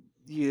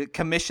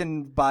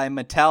commissioned by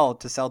Mattel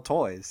to sell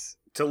toys.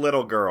 To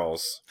little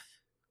girls.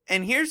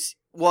 And here's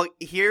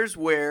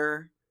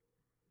where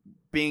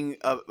being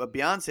a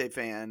Beyonce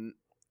fan,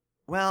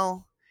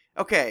 well,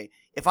 okay,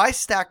 if I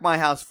stack my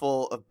house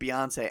full of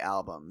Beyonce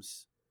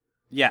albums,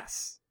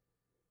 Yes.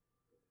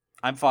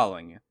 I'm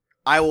following you.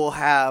 I will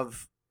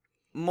have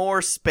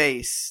more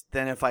space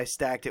than if I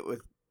stacked it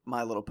with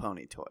My Little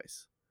Pony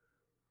toys.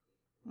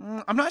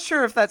 I'm not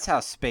sure if that's how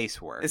space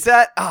works. Is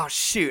that? Oh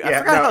shoot! I Yeah,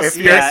 forgot no, how if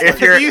space you're- Yeah, if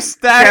works. you're- if you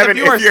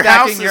are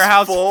stacking your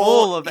house is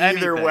full of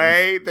either anything.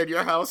 way, then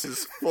your house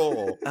is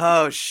full.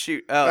 Oh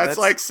shoot! Oh, that's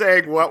like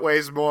saying what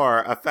weighs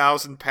more,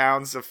 1,000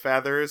 pounds of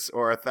feathers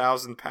or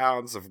 1,000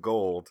 pounds of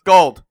gold.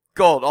 gold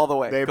all the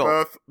way. They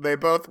gold.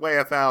 both weigh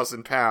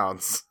 1,000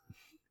 pounds.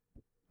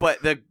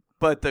 But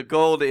the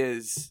gold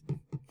is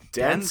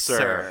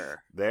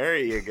Denser. There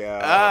you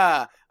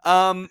go.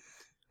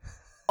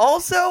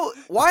 Also,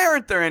 why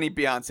aren't there any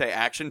Beyonce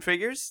action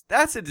figures?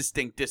 That's a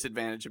distinct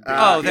disadvantage of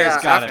Beyonce. Oh, there's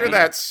yeah, gotta after be.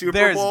 that Super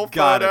There's Bowl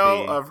gotta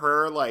photo be. of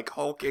her like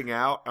hulking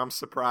out, I'm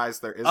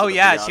surprised there isn't. Oh a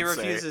yeah, Beyonce. she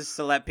refuses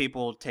to let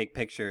people take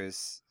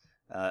pictures,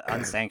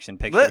 unsanctioned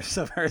pictures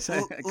of her.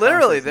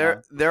 Literally,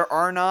 concerts now. there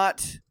are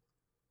not.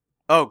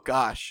 Oh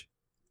gosh,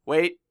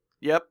 wait.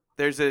 Yep,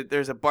 there's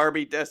a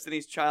Barbie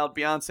Destiny's Child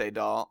Beyonce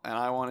doll, and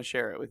I want to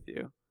share it with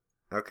you.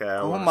 Okay. I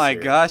Oh wanna my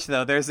see it. gosh,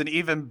 though, there's an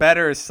even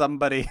better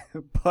somebody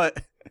put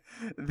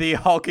the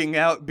hulking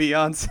out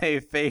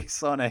Beyonce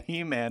face on a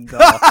He-Man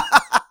doll.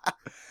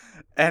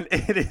 And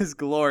it is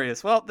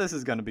glorious. Well, this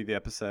is going to be the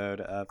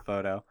episode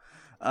photo.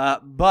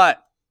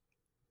 But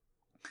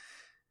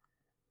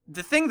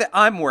the thing that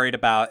I'm worried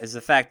about is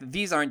the fact that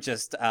these aren't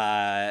just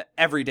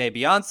everyday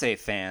Beyonce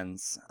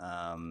fans,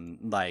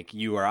 like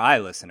you or I,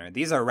 listener.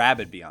 These are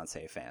rabid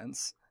Beyonce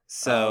fans.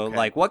 So, okay.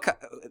 like,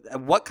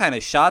 what kind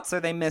of shots are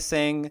they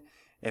missing?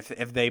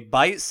 If they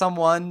bite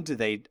someone, do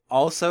they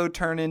also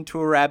turn into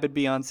a rabid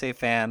Beyonce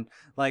fan?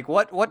 Like,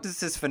 what does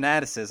this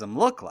fanaticism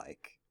look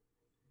like?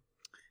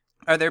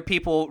 Are there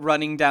people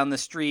running down the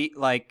street,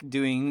 like,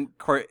 doing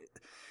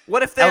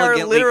What if they are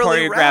elegantly literally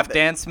choreographed rabid?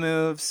 dance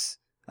moves,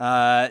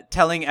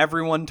 telling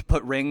everyone to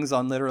put rings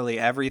on literally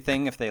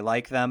everything if they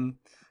like them?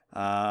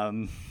 That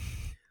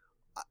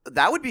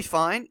would be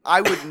fine. I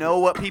would know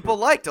what people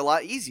liked a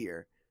lot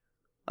easier.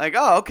 Like,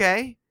 oh,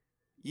 okay,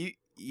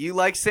 you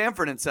like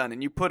Sanford & Son,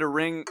 and you put a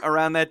ring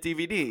around that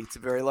DVD. It's a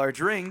very large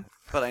ring,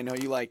 but I know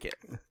you like it.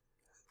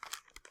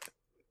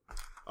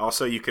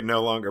 Also, you can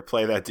no longer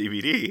play that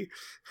DVD.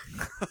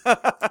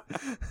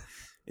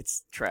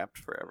 It's trapped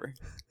forever.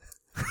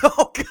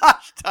 Oh,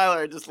 gosh,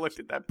 Tyler, I just looked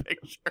at that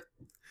picture.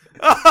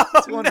 Oh,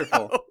 it's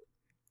wonderful. No.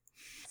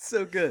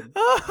 So good.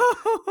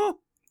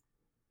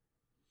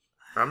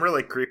 I'm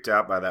really creeped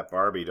out by that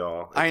Barbie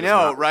doll. I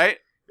know, right?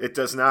 It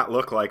does not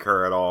look like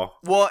her at all.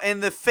 Well,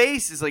 and the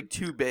face is like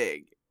too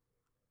big.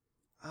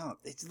 Oh,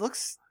 it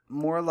looks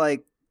more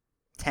like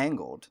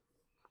Tangled.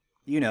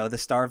 You know, the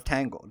star of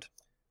Tangled.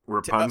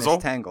 Rapunzel?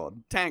 Miss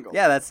Tangled. Tangled.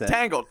 Yeah, that's it.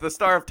 Tangled, the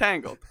star of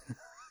Tangled.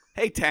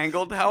 Hey,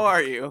 Tangled, how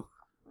are you?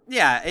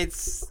 Yeah,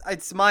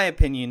 it's my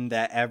opinion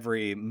that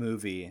every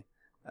movie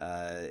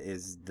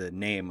is the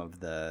name of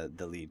the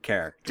lead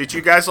character. Did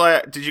you guys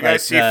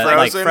see Frozen?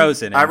 Like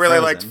Frozen. I really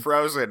Frozen. liked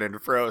Frozen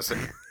and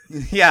Frozen.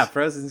 Yeah,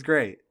 Frozen's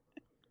great.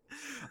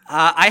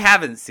 I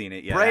haven't seen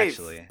it yet,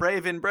 actually.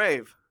 Brave and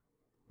Brave.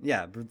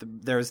 Yeah,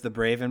 there's the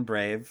Brave and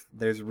Brave.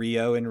 There's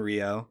Rio and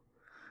Rio.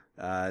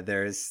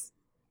 There's,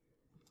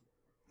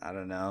 I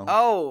don't know.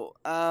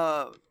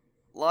 Oh,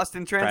 Lost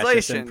in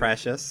Translation.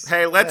 Precious.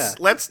 Hey,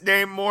 let's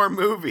name more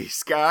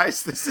movies,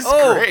 guys. This is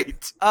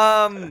great.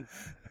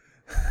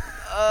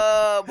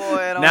 Oh boy,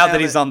 I don't now have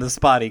that he's it. on the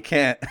spot, he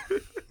can't.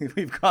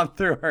 We've gone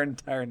through our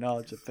entire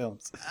knowledge of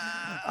films. But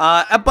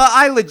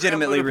I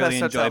legitimately really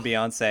enjoy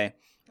Beyonce.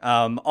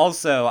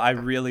 Also, I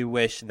really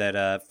wish that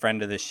a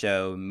friend of the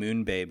show,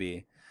 Moon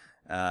Baby,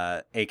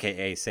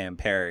 a.k.a. Sam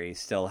Perry,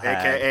 still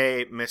had...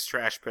 A.k.a. Miss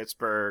Trash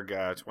Pittsburgh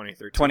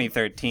 2013.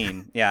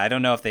 2013. Yeah, I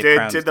don't know if they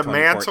Did the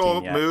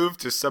mantle yet. move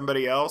to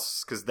somebody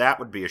else? Because that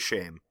would be a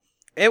shame.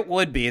 It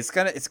would be. It's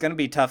gonna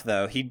be tough,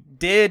 though. He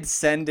did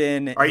send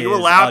in Are you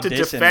allowed to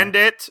defend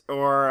it,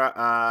 or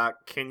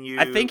can you...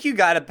 I think you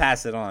got to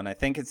pass it on. I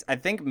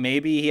think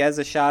maybe he has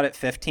a shot at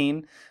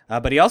 15,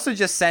 but he also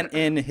just sent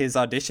in his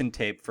audition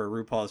tape for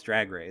RuPaul's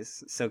Drag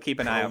Race, so keep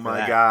an eye out for that.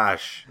 Oh my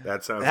gosh,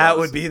 that sounds That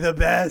awesome. would be the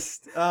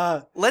best.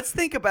 Let's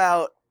think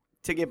about,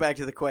 to get back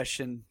to the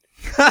question.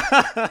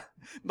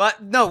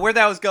 But no, where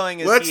that was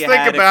going is Let's he think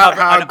had about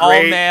how an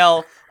great...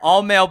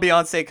 all-male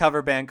Beyonce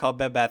cover band called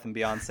Bed Bath &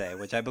 Beyonce,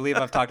 which I believe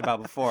I've talked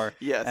about before.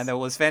 Yes. And it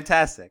was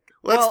fantastic.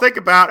 Let's think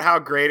about how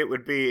great it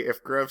would be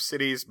if Grove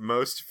City's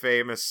most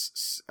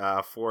famous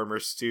former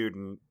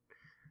student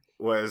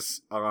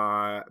was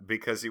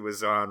because he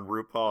was on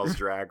RuPaul's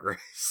Drag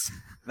Race.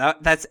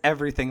 That's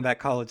everything that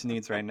college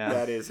needs right now.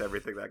 That is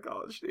everything that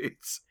college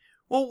needs.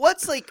 Well,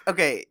 what's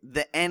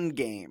the end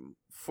game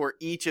for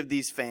each of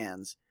these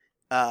fans?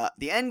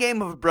 The end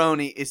game of a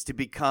brony is to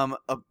become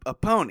a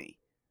pony.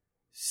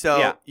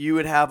 So you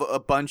would have a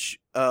bunch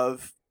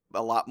of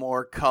a lot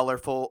more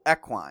colorful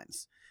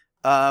equines.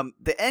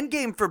 The end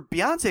game for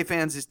Beyonce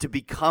fans is to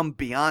become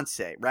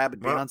Beyonce,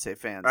 rabid Beyonce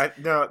fans.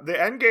 No,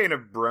 the end game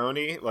of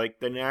brony, like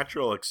the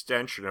natural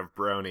extension of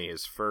brony,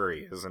 is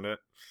furry, isn't it?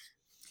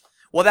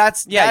 Well,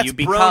 that's you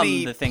become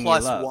brony the thing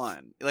plus you love.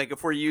 one. Like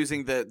if we're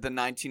using the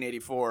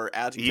 1984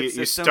 adjective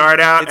system, You start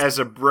out as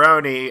a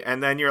brony,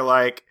 and then you're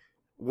like,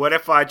 what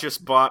if I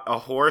just bought a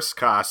horse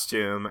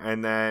costume,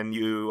 and then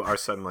you are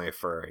suddenly a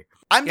furry?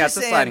 I'm Yeah, just it's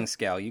a saying, sliding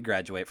scale. You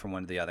graduate from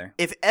one to the other.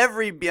 if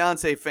every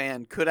Beyonce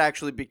fan could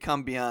actually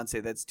become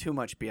Beyonce, that's too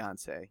much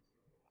Beyonce.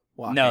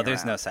 No, there's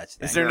around. no such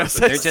thing. Is there no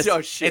There's such? just,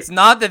 Oh shit! It's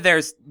not that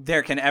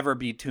there can ever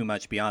be too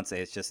much Beyonce.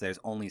 It's just there's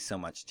only so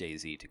much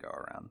Jay-Z to go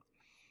around.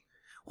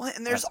 Well,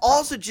 and there's That's the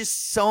also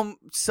just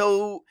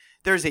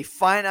there's a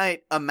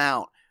finite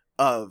amount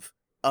of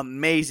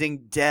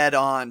amazing,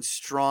 dead-on,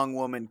 strong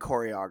woman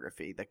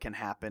choreography that can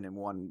happen in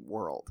one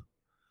world.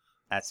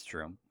 That's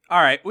true.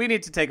 All right, we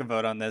need to take a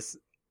vote on this.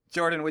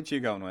 Jordan, what you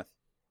going with?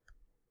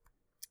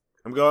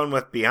 I'm going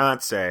with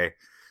Beyonce,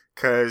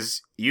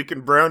 because you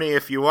can brony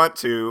if you want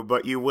to,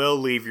 but you will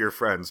leave your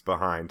friends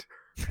behind.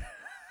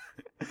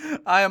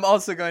 I am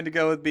also going to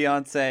go with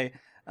Beyonce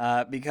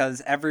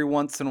because every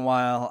once in a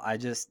while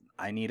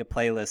I need a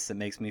playlist that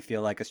makes me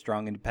feel like a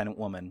strong, independent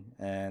woman.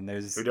 And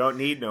there's We don't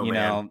need no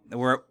man.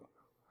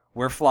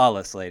 We're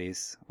flawless,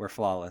 ladies. We're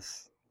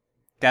flawless.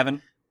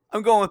 Kevin?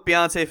 I'm going with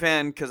Beyonce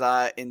fan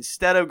because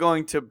instead of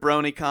going to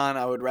BronyCon,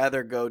 I would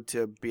rather go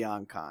to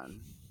BeyondCon.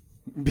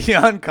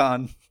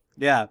 BeyondCon.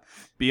 Yeah,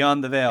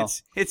 Beyond the Veil.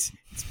 It's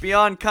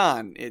Beyond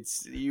Con.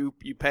 It's you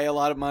pay a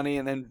lot of money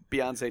and then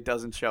Beyonce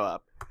doesn't show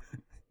up.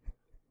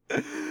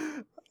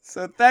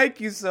 So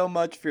thank you so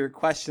much for your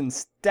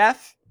questions,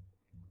 Steph.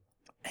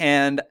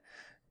 And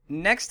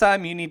next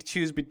time you need to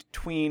choose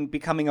between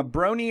becoming a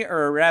brony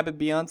or a rabid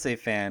Beyonce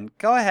fan,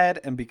 go ahead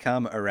and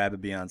become a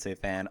rabid Beyonce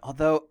fan.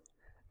 Although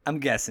I'm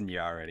guessing you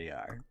already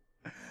are.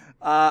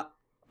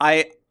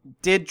 I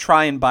did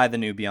try and buy the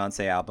new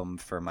Beyonce album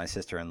for my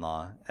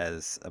sister-in-law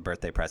as a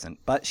birthday present,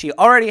 but she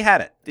already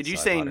had it. Did you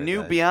So I say bought her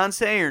new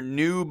Beyonce or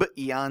noob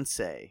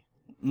Beyonce?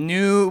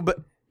 Noob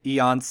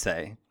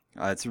Beyonce.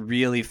 It's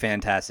really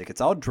fantastic.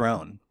 It's all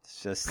drone.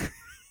 It's just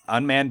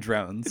unmanned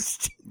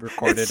drones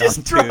recorded It's just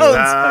onto drones.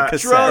 a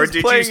cassette. Or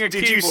Drones playing a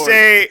did you keyboard.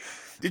 say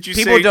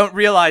People don't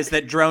realize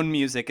that drone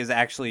music is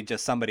actually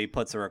just somebody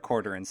puts a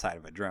recorder inside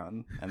of a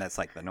drone, and that's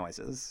like the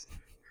noises.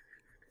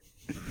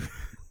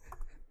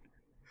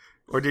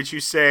 Or did you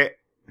say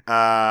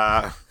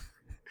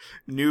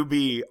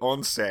newbie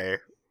once?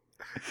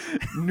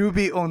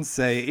 Newbie once,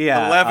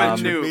 yeah.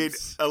 11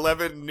 noobs.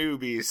 11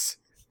 newbies.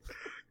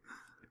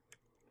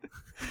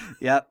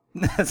 Yep,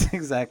 that's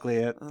exactly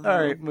it. All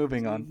right,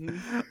 moving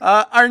on.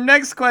 Our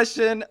next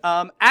question,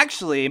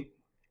 actually,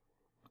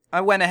 I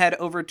went ahead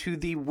over to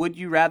the Would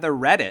You Rather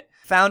Reddit.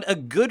 Found a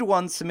good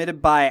one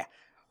submitted by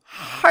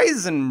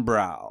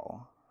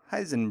Heisenbrow,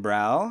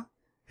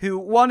 who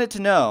wanted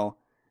to know,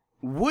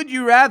 would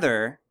you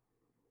rather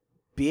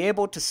be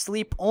able to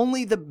sleep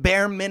only the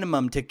bare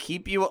minimum to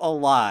keep you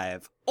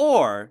alive,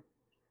 or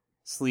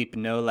sleep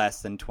no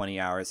less than 20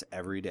 hours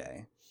every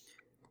day?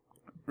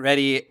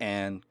 Ready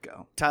and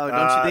go. Tyler,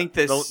 don't you think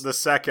this... The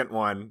second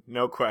one,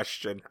 no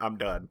question. I'm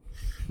done.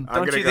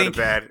 I'm going to go to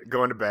bed.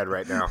 Going to bed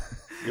right now.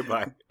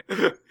 Goodbye.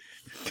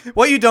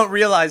 What you don't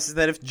realize is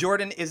that if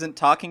Jordan isn't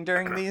talking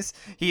during these,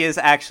 he is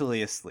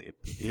actually asleep.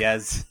 He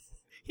has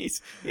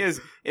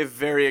a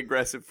very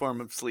aggressive form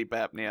of sleep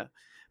apnea.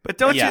 But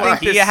don't you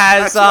think he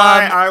has... That's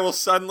why I will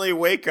suddenly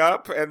wake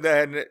up and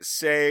then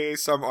say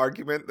some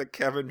argument that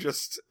Kevin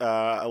just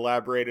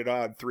elaborated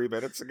on 3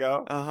 minutes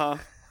ago.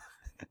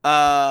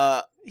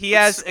 He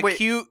has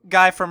acute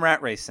guy from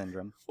Rat Race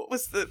syndrome. What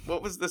was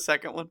the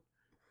second one?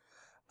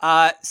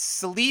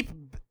 Sleep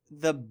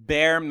the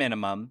bare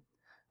minimum.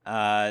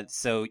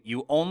 So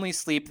you only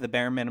sleep the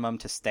bare minimum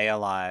to stay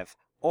alive,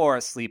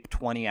 or sleep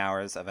 20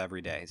 hours of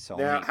every day. So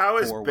now, only how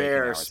is 4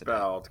 bear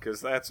spelled?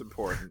 Because that's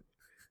important.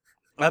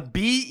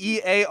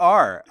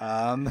 BEAR.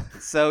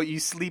 So you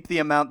sleep the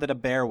amount that a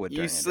bear would.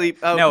 You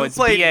sleep. No, it's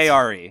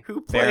BARE.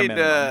 Who played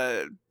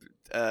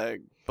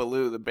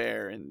Baloo the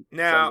bear in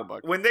Now, Jungle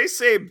Book? when they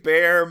say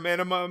bare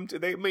minimum, do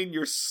they mean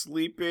you're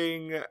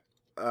sleeping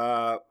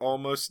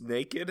almost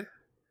naked?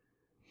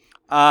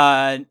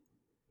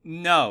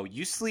 No,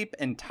 you sleep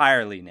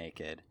entirely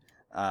naked,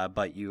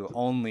 but you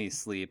only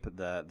sleep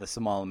the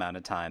small amount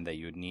of time that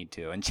you would need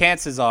to. And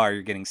chances are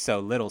you're getting so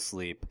little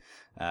sleep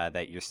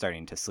that you're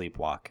starting to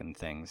sleepwalk and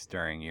things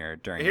during your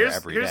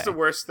everyday. Here's the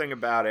worst thing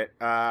about it.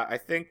 I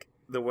think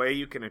the way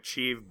you can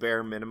achieve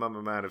bare minimum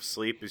amount of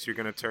sleep is you're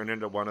going to turn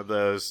into one of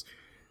those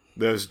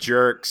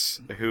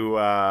jerks who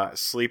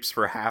sleeps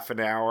for half an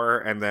hour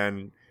and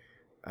then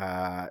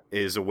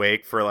is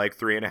awake for like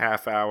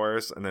 3.5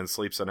 hours and then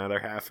sleeps another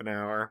half an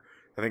hour.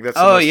 I think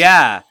that's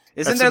yeah.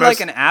 Isn't there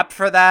like an app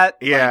for that?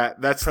 Yeah, like,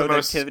 that's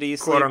productivity the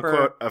most quote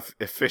unquote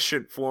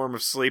efficient form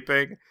of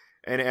sleeping,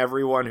 and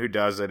everyone who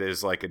does it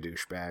is like a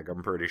douchebag,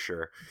 I'm pretty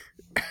sure.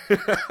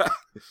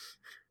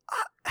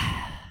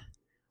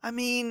 I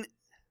mean,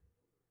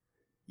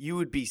 you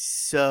would be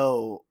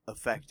so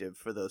effective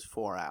for those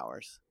 4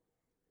 hours.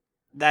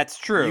 That's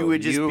true. You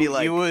would just be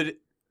like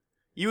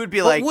You would be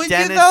but like would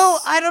Dennis. You though?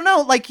 I don't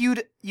know. Like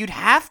you'd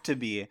have to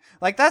be.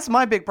 Like that's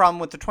my big problem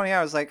with the 20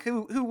 hours. Like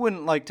who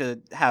wouldn't like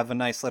to have a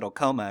nice little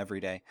coma every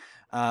day?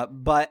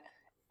 But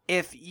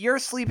if you're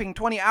sleeping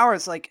 20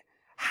 hours, like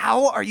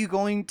how are you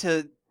going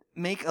to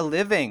make a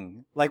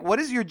living? Like what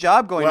is your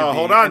job going to be?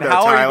 Hold on, and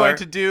how Tyler. are you going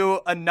to do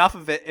enough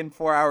of it in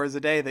 4 hours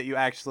a day that you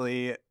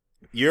actually...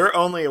 You're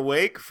only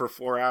awake for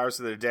 4 hours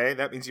of the day.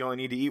 That means you only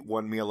need to eat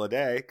one meal a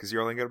day because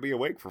you're only going to be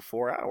awake for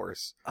 4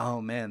 hours.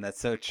 Oh man, that's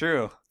so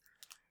true.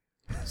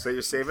 So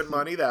you're saving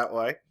money that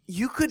way.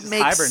 You could Just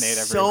make hibernate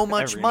so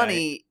much every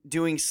money night.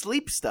 doing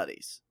sleep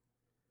studies.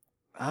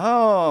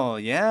 Oh,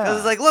 yeah. Because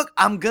it's like, look,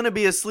 I'm going to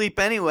be asleep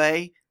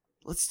anyway.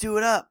 Let's do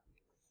it up.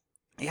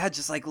 Yeah,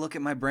 just like look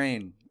at my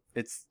brain.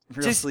 It's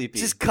real sleepy.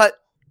 Just cut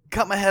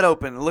my head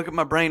open and look at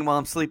my brain while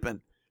I'm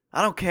sleeping.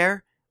 I don't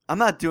care. I'm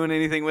not doing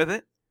anything with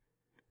it.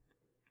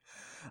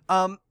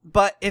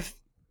 But if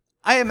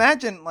I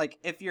imagine like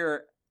if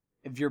you're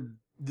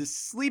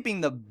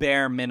sleeping the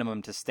bare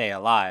minimum to stay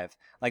alive,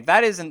 like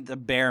that isn't the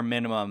bare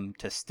minimum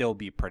to still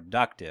be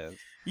productive.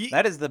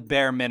 That is the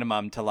bare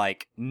minimum to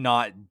like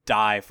not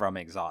die from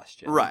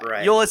exhaustion.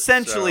 Right. You'll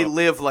essentially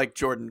live like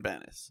Jordan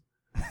Bennis.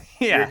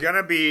 Yeah.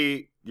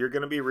 You're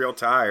gonna be real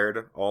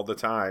tired all the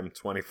time,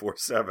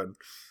 24/7.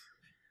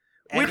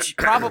 Which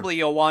probably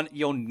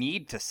you'll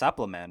need to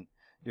supplement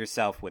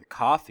yourself with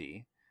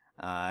coffee.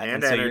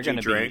 And so energy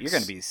drinks. You're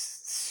gonna be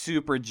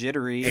super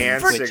jittery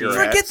and twitchy. cigarettes.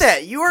 Forget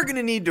that. You are going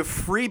to need to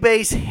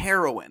freebase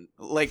heroin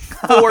like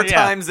 4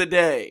 times a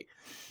day.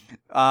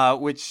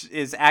 Which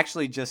is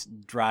actually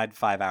just dried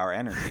 5-hour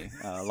energy.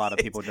 A lot of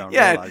people don't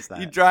realize that.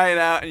 You dry it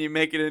out and you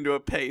make it into a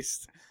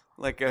paste.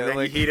 And then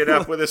you heat it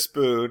up with a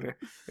spoon,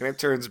 and it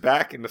turns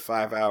back into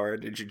 5-hour.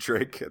 Did you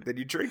drink it? Then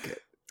you drink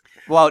it.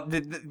 Well,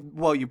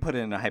 you put it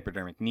in a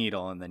hypodermic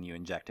needle, and then you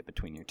inject it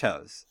between your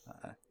toes.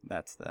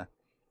 That's the...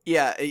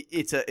 Yeah,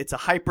 it's a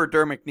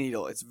hypodermic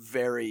needle. It's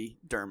very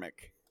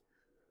dermic.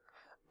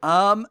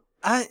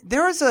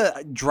 There was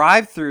a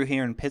drive-through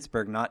here in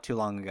Pittsburgh not too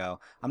long ago.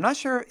 I'm not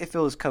sure if it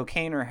was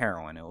cocaine or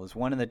heroin. It was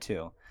one of the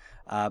two.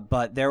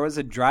 But there was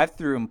a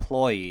drive-through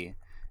employee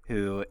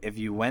who, if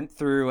you went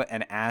through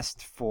and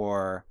asked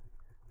for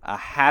a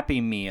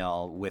Happy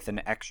Meal with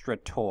an extra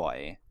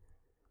toy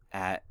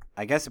at,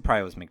 I guess it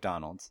probably was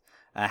McDonald's,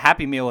 a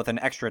Happy Meal with an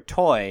extra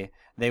toy,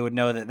 they would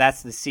know that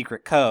that's the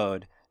secret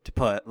code to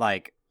put,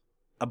 like,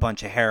 a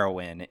bunch of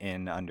heroin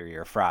in under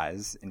your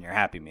fries in your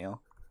Happy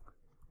Meal.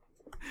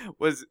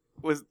 Was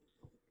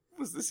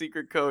the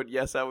secret code,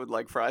 yes, I would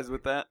like fries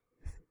with that?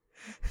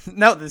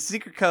 No, the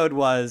secret code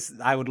was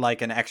I would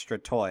like an extra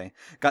toy.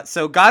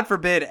 So God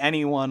forbid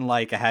anyone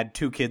like had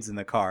 2 kids in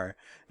the car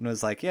and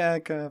was like, yeah,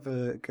 could I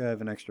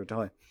have an extra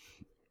toy.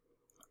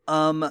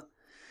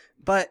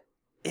 But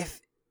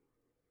if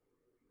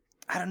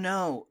I don't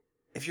know,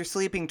 if you're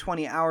sleeping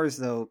 20 hours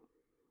though,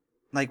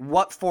 like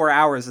what 4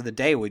 hours of the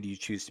day would you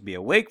choose to be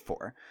awake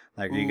for?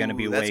 Like, are you going to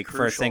be awake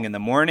first thing in the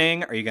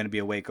morning? Are you going to be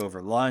awake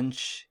over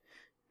lunch,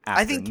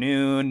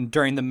 afternoon,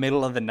 during the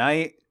middle of the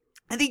night?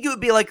 I think it would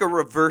be like a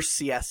reverse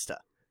siesta.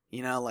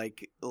 You know,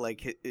 like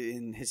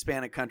in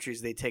Hispanic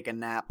countries, they take a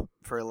nap in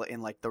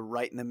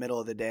the middle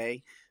of the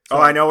day. So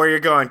I know where you're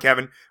going,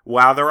 Kevin.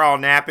 While they're all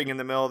napping in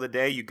the middle of the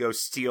day, you go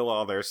steal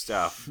all their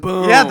stuff.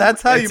 Boom. Yeah,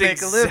 that's how you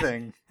make a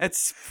living.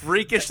 That's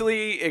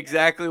freakishly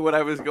exactly what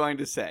I was going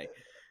to say.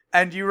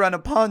 And you run a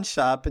pawn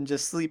shop and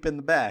just sleep in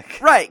the back.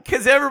 Right,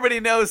 because everybody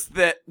knows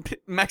that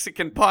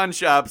Mexican pawn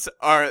shops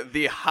are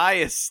the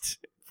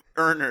highest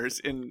earners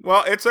in.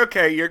 Well, it's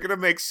okay. You're gonna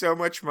make so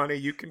much money.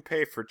 You can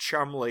pay for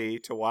Chun-Li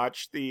to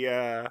watch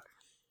the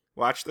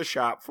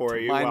shop for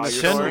you while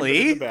you're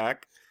Chun-Li? in the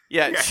back.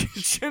 Yeah.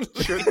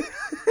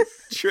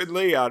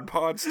 Chun-Li on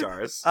Pawn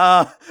Stars.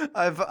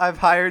 I've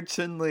hired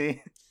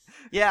Chun-Li.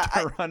 Yeah,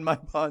 to run my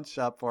pawn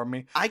shop for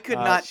me. I could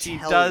not. She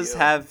does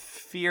have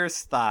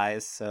fierce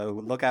thighs, so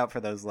look out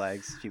for those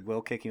legs. She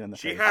will kick you in the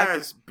face. She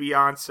has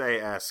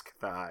Beyonce-esque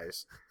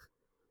thighs.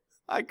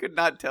 I could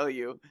not tell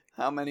you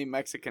how many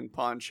Mexican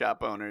pawn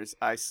shop owners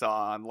I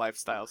saw on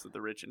Lifestyles of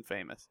the Rich and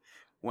Famous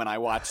when I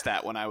watched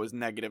that when I was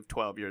negative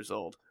 12 years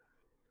old.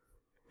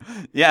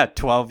 Yeah,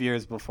 12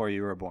 years before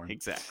you were born.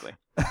 Exactly.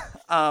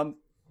 So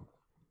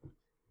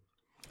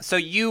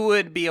you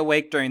would be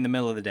awake during the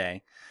middle of the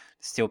day,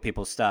 steal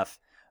people's stuff.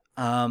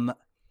 Yeah,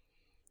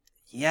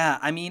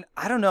 I mean,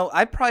 I don't know.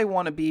 I'd probably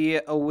want to be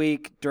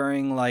awake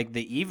during, like,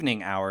 the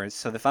evening hours.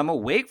 So if I'm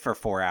awake for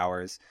 4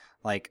 hours,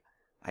 like,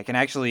 I can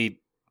actually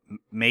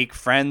make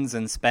friends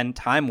and spend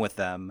time with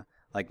them.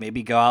 Like,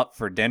 maybe go out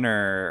for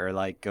dinner or,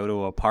 like, go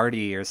to a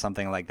party or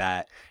something like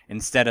that.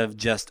 Instead of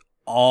just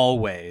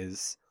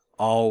always,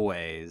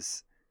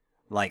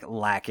 like,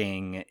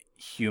 lacking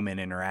human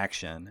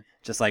interaction.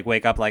 Just like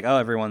wake up like, oh,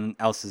 everyone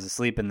else is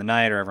asleep in the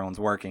night or everyone's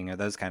working or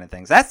those kind of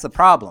things. That's the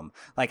problem.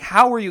 Like,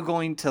 how are you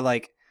going to,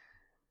 like,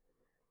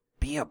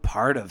 be a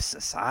part of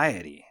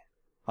society?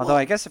 Although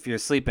I guess if you're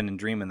sleeping and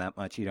dreaming that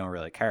much, you don't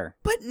really care.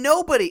 But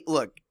nobody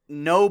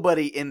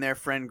in their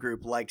friend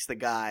group likes the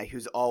guy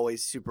who's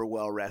always super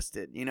well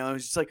rested. You know,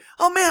 he's just like,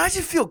 oh man, I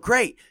just feel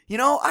great. You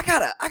know, I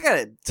got a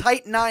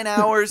tight 9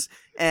 hours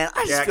and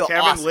I just feel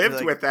Kevin awesome.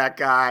 lived with that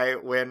guy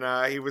when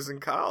he was in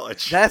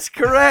college. That's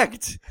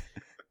correct.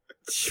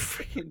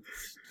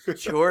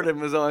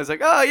 Jordan was always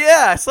like, oh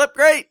yeah, I slept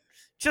great.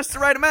 Just the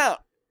right amount.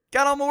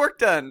 Got all my work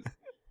done.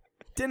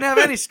 Didn't have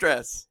any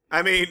stress.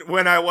 I mean,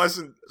 when I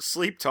wasn't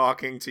sleep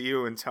talking to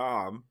you and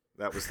Tom,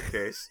 that was the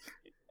case.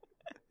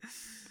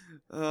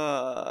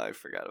 I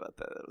forgot about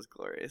that. That was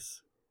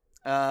glorious.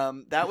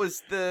 That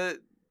was the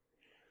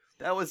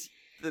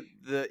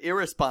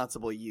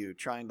irresponsible you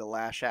trying to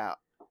lash out.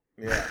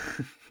 Yeah,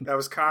 that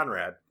was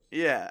Conrad.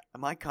 Yeah,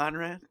 am I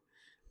Conrad?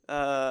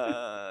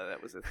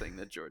 That was a thing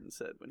that Jordan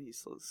said when he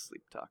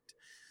sleep talked.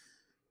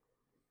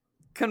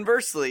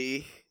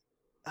 Conversely,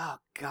 oh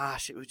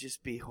gosh, it would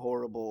just be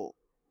horrible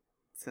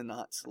to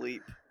not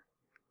sleep.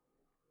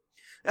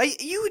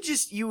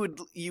 You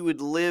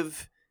would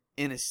live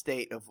in a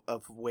state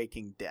of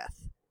waking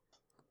death.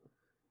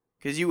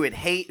 Because you would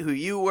hate who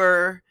you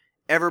were.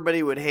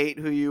 Everybody would hate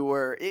who you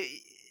were.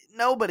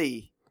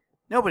 Nobody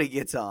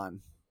gets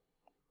on.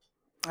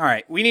 All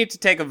right, we need to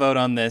take a vote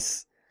on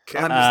this.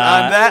 On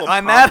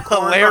that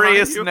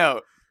hilarious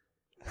note.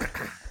 Is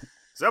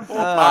that a bowl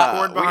of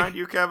popcorn behind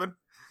you, Kevin?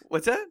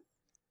 What's that?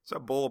 Is that a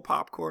bowl of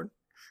popcorn?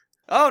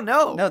 Oh,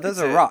 no. No, those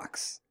are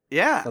rocks.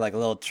 Yeah. They're like a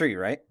little tree,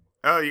 right?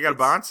 Oh, you got a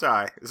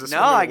bonsai. Is this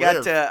no, I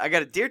got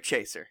a deer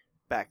chaser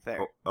back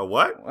there. A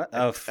what? What?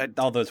 Oh,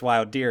 all those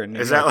wild deer. In New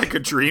Is York. that like a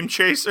dream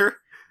chaser?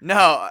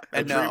 No.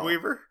 A dream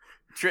weaver?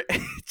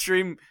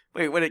 Dream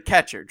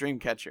catcher. Dream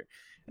catcher.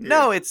 Yeah.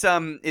 No, it's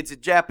a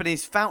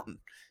Japanese fountain.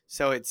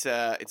 So it's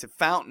a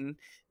fountain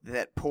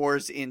that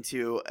pours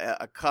into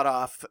a cut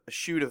off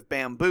shoot of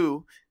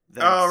bamboo.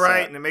 Oh,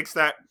 right, and it makes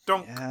that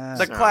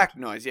the clack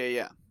noise.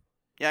 Yeah.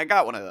 Yeah, I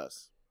got one of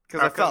those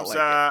because I felt like it.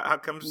 How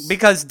comes?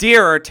 Because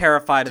deer are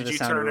terrified of the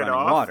sound of turn it running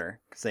off?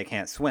 water because they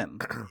can't swim.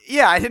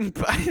 Yeah, I didn't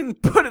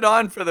put it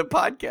on for the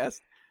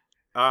podcast.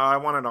 I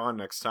want it on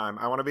next time.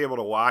 I want to be able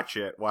to watch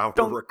it while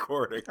we're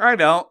recording. I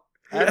don't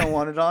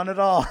want it on at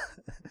all.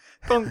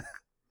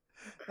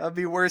 That'd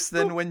be worse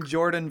than when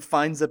Jordan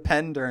finds a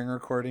pen during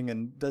recording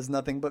and does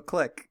nothing but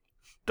click.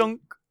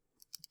 Dunk.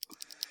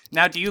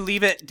 Now, do you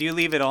leave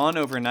it on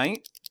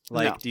overnight?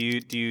 Like,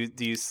 No.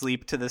 do you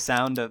sleep to the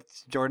sound of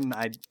Jordan?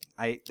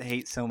 I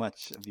hate so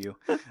much of you.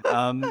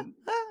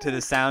 To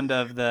the sound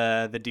of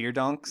the deer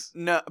donks,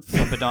 No.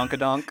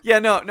 badonkadonk. Yeah,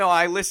 no.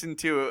 I listened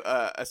to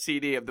a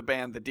CD of the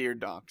band The Deer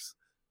Donks.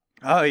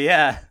 Oh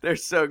yeah, They're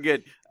so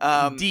good.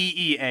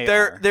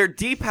 DEAR. They're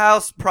deep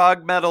house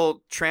prog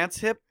metal trance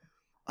hip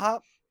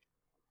hop.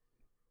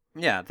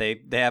 Yeah, they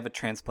have a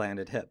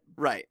transplanted hip.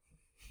 Right.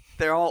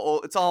 They're all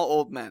old. It's all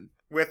old men.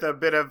 With a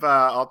bit of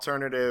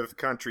alternative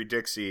country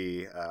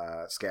Dixie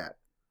scat.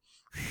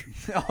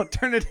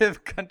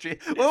 Alternative country.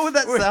 What would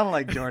that sound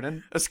like,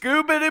 Jordan? A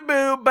scoobity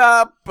boo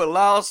bop, I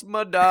lost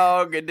my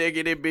dog, a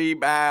diggity bee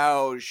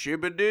bow,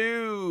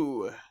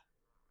 shibadoo.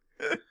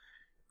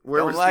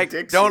 Where Don't was like- the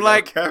Dixie, don't though,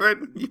 like-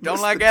 Kevin? You Don't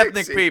missed like the ethnic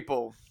Dixie.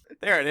 people.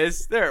 There it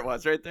is. There it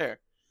was, right there.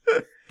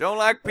 Don't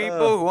like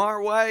people who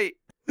aren't white.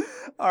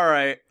 All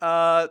right.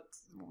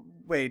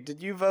 Wait,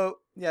 did you vote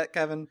yet,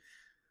 Kevin?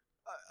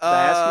 Did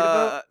I ask you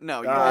to vote?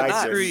 No, you I did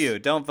not. did. Screw you.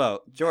 Don't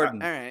vote.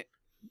 Jordan, All right.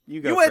 you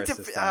go You went first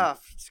to this time.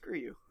 screw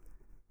you.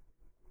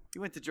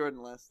 You went to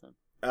Jordan last time.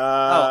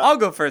 I'll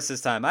go first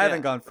this time. I yeah,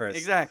 haven't gone first.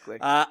 Exactly.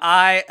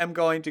 I am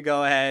going to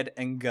go ahead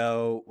and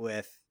go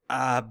with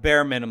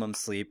bare minimum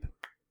sleep.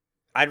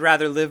 I'd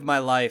rather live my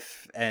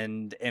life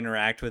and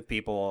interact with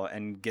people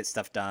and get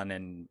stuff done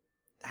and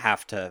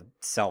have to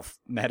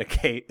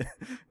self-medicate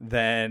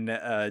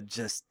than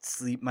just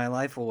sleep my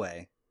life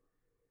away.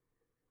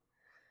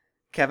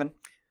 Kevin?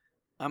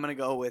 I'm going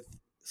to go with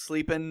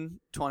sleeping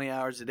 20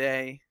 hours a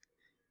day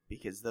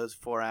because those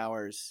 4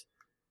 hours,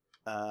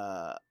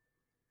 I'll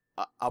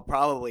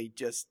probably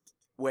just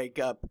wake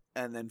up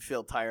and then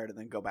feel tired and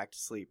then go back to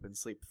sleep and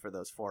sleep for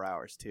those 4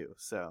 hours too.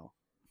 So,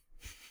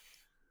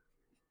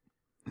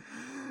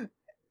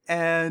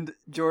 And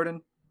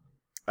Jordan?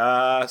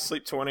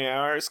 Sleep 20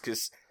 hours,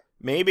 because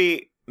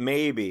maybe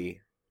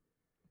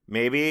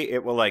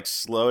it will, like,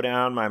 slow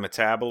down my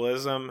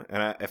metabolism,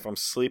 and if I'm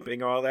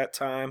sleeping all that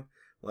time,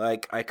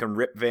 like, I can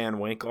Rip Van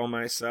Winkle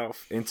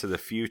myself into the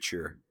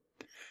future.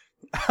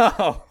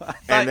 Oh, I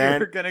thought then- you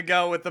were going to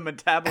go with the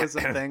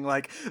metabolism thing,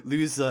 like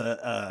lose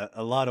a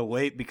lot of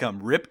weight,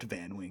 become ripped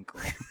Van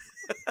Winkle.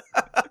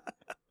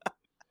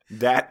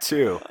 That,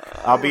 too.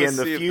 I'll be Let's in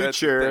the see if that's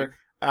future, there.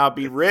 I'll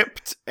be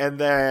ripped, and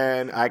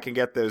then I can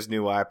get those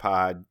new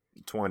iPod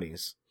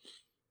 20s.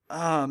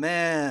 Oh,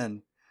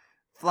 man.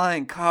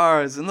 Flying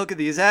cars, and look at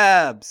these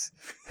abs.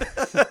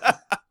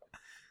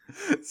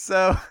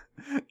 So,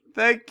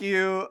 thank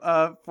you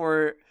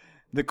for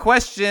the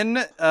question.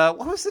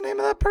 What was the name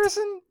of that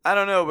person? I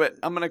don't know, but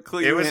I'm going to clue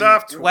It you was in.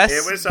 off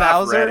Wes Bowser?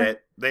 Reddit.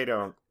 They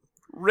don't.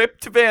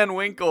 Ripped Van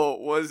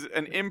Winkle was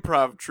an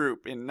improv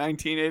troupe in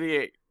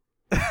 1988.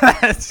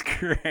 That's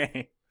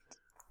great.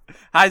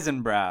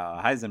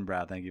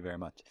 Heisenbrow, thank you very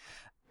much.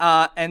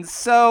 And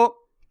so,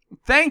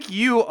 thank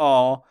you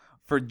all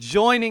for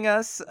joining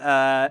us.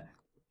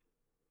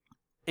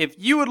 If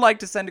you would like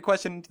to send a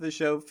question into the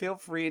show, feel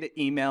free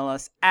to email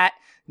us at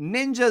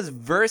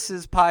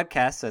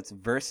ninjasversuspodcast. That's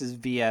versus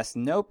vs,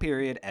 no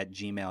period, at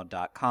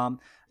gmail.com.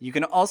 You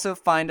can also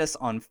find us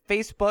on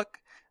Facebook.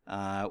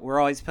 We're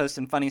always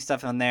posting funny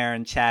stuff on there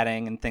and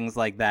chatting and things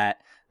like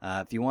that.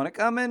 If you want to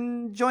come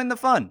and join the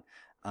fun.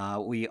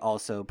 We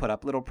also put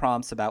up little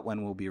prompts about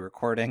when we'll be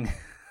recording,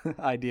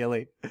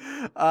 ideally.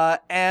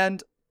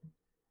 And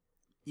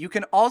you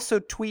can also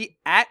tweet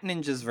at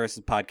Ninjas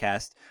vs.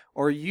 Podcast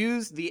or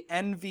use the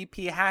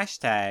NVP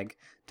hashtag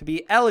to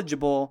be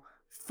eligible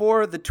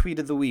for the tweet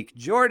of the week.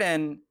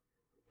 Jordan,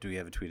 do we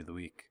have a tweet of the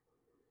week?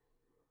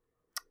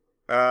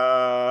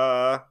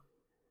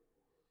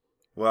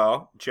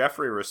 Well,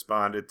 Jeffrey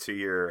responded to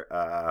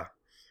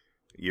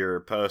your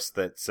post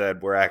that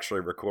said we're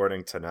actually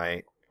recording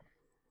tonight.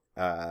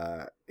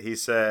 He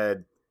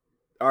said,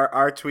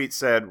 our tweet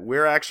said,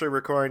 we're actually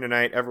recording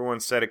tonight. Everyone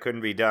said it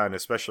couldn't be done,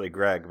 especially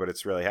Greg, but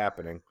it's really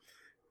happening.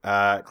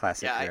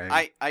 Classic Yeah,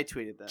 Greg. I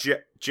tweeted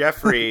that.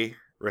 Jeffrey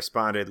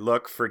responded,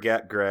 look,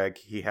 forget Greg.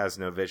 He has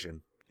no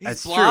vision. He's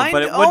That's blind? true,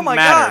 but it Oh wouldn't my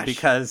matter gosh.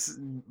 because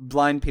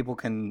blind people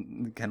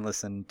can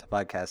listen to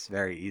podcasts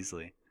very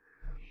easily.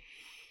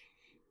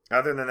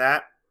 Other than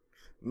that,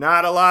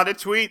 not a lot of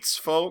tweets,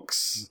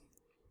 folks.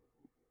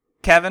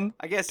 Kevin,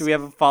 I guess do we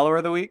have a follower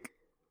of the week?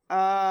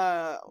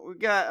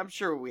 I'm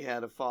sure we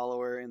had a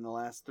follower in the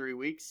last 3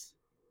 weeks.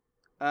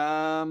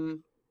 Oh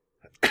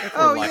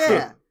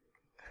lucky.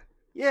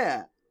 yeah.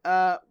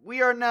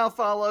 We are now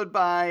followed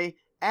by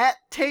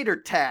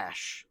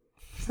 @TaterTash.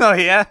 Oh,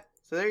 yeah?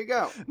 So there you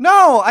go.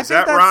 No, I Is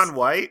think that that's... Ron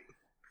White?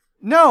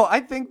 No, I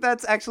think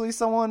that's actually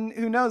someone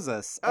who knows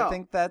us. I Oh.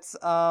 think that's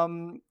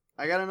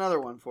I got another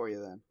one for you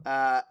then.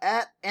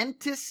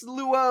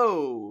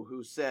 @EntisLuo,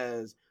 who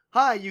says,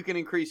 "Hi, you can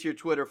increase your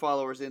Twitter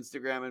followers,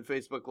 Instagram, and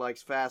Facebook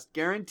likes fast.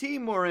 Guarantee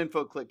more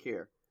info. Click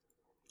here."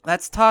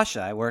 that's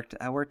Tasha. I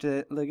worked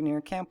at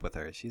Ligonier Camp with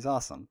her. She's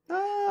awesome.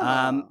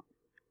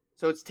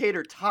 So it's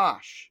Tater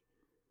Tosh,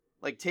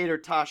 like Tater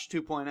Tosh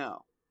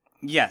 2.0.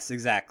 Yes,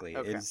 exactly.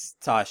 Okay. It's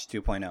Tosh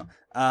 2.0.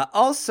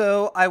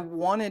 Also, I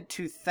wanted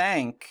to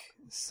thank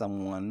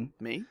someone.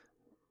 Me?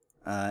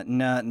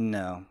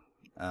 No.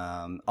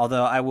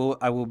 Although I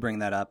will bring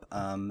that up.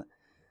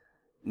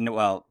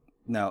 No.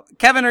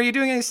 Kevin, are you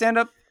doing any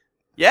stand-up?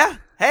 Yeah.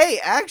 Hey,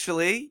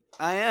 actually,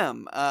 I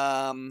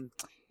am.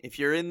 If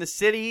you're in the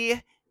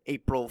city,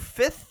 April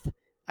 5th,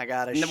 I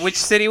got a... Which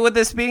city would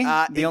this be?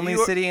 The only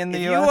city in the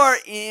U.S.? If you are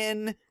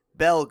in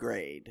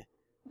Belgrade.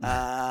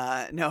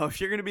 No, if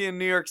you're going to be in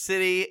New York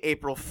City,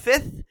 April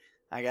 5th,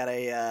 I got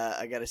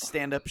a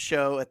stand-up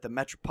show at the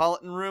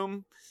Metropolitan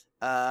Room.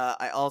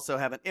 I also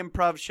have an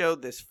improv show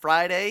this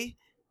Friday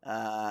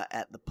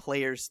at the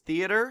Players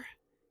Theater.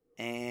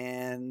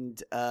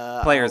 And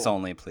Players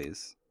only,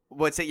 please.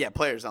 What's it? Yeah,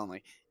 players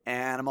only.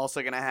 And I'm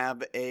also going to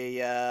have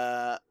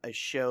a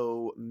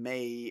show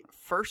May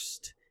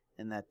 1st,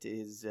 and that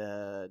is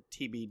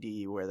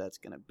TBD where that's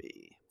going to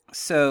be.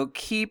 So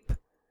keep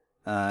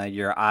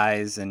your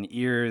eyes and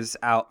ears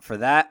out for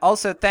that.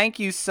 Also, thank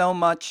you so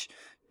much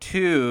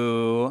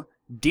to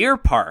Deer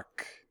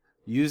Park,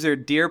 user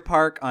Deer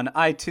Park on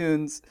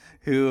iTunes,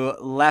 who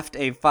left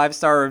a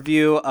 5-star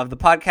review of the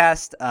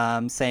podcast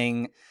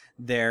saying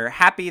they're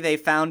happy they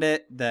found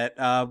it,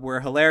 that we're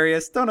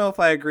hilarious. Don't know if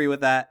I agree with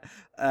that.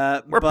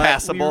 We're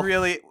passable.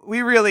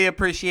 We really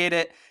appreciate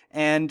it.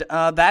 And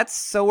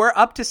we're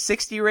up to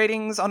 60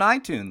 ratings on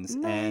iTunes.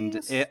 Nice. And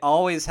it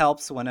always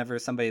helps whenever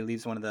somebody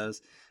leaves one of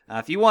those.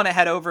 If you want to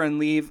head over and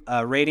leave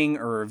a rating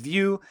or a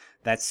review,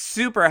 that's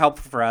super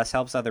helpful for us,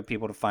 helps other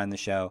people to find the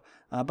show.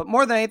 But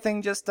more than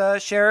anything, just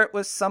share it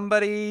with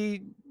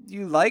somebody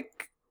you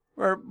like.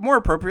 Or more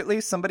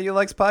appropriately, somebody who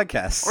likes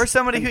podcasts. Or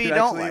somebody who you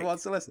don't like.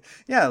 Wants to listen.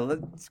 Yeah,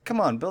 come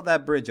on, build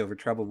that bridge over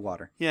troubled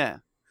water. Yeah.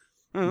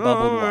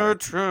 Bubbled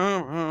water.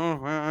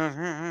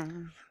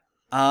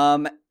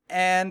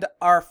 And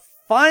our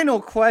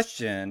final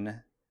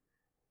question,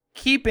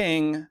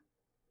 keeping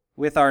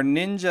with our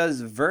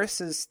ninjas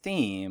versus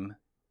theme,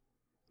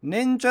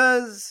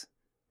 ninjas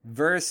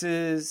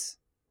versus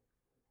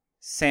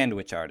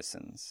sandwich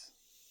artisans.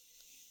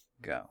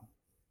 Go.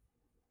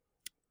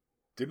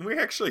 Didn't we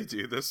actually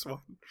do this one?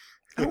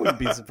 I wouldn't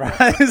be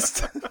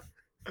surprised.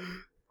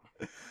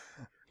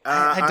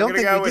 I don't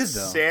think we did, though.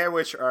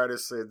 Sandwich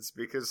artisans,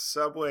 because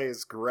Subway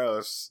is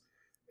gross,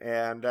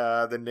 and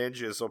the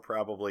ninjas will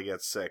probably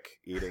get sick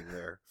eating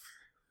there.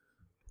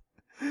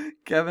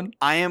 Kevin?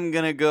 I am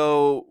going to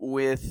go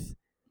with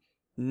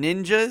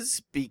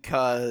ninjas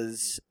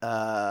because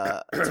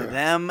to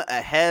them,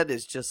 a head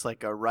is just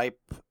like a ripe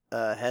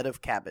head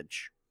of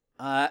cabbage.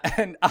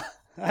 And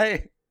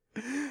I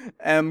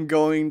am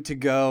going to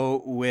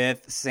go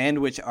with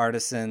sandwich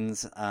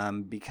artisans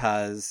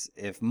because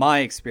if my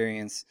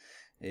experience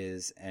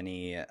is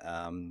any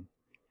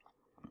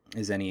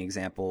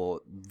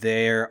example,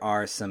 there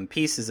are some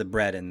pieces of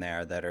bread in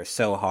there that are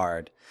so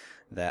hard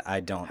that I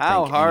don't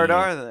How think hard any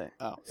are they?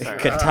 Oh, sorry.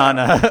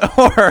 katana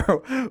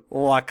or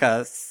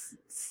waka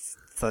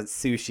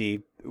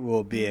sushi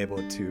will be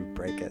able to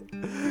break it.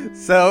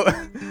 So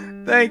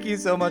thank you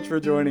so much for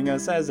joining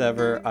us as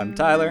ever. I'm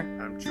Tyler.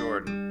 I'm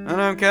Jordan.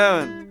 And I'm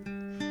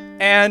Kevin.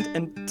 And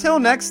until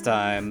next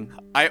time.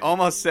 I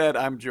almost said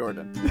I'm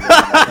Jordan.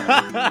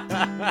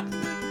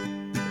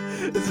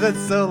 It's been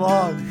so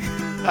long.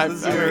 I'm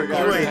sorry.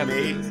 You ain't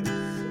me.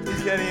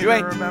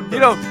 You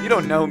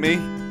don't know me.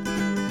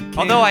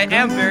 Although I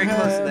am very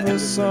close to the end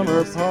of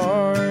summer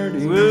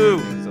party. Woo.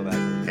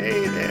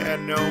 Hey there,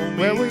 know me.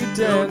 Where we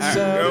dance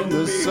out in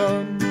the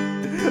sun.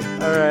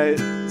 All right,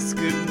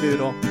 scoot and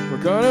doodle. We're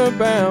gonna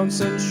bounce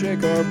and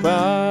shake our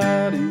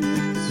bodies,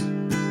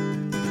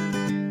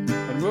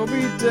 and we'll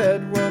be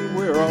dead when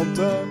we're all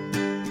done.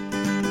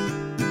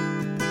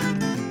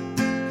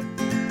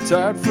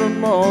 Tired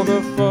from all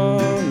the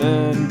fun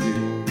and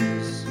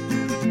games,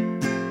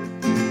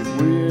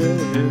 we'll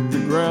hit the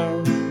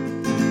ground.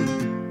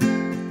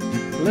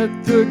 Let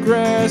the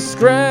grass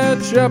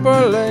scratch up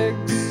our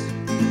legs,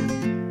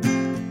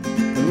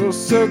 and we'll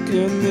soak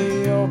in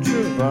the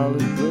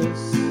ultraviolet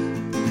bliss.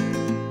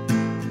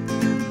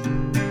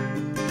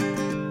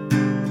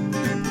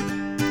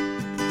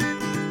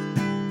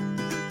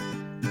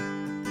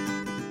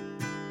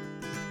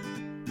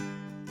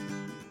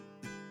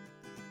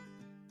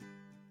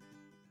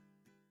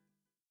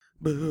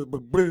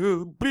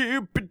 Boo.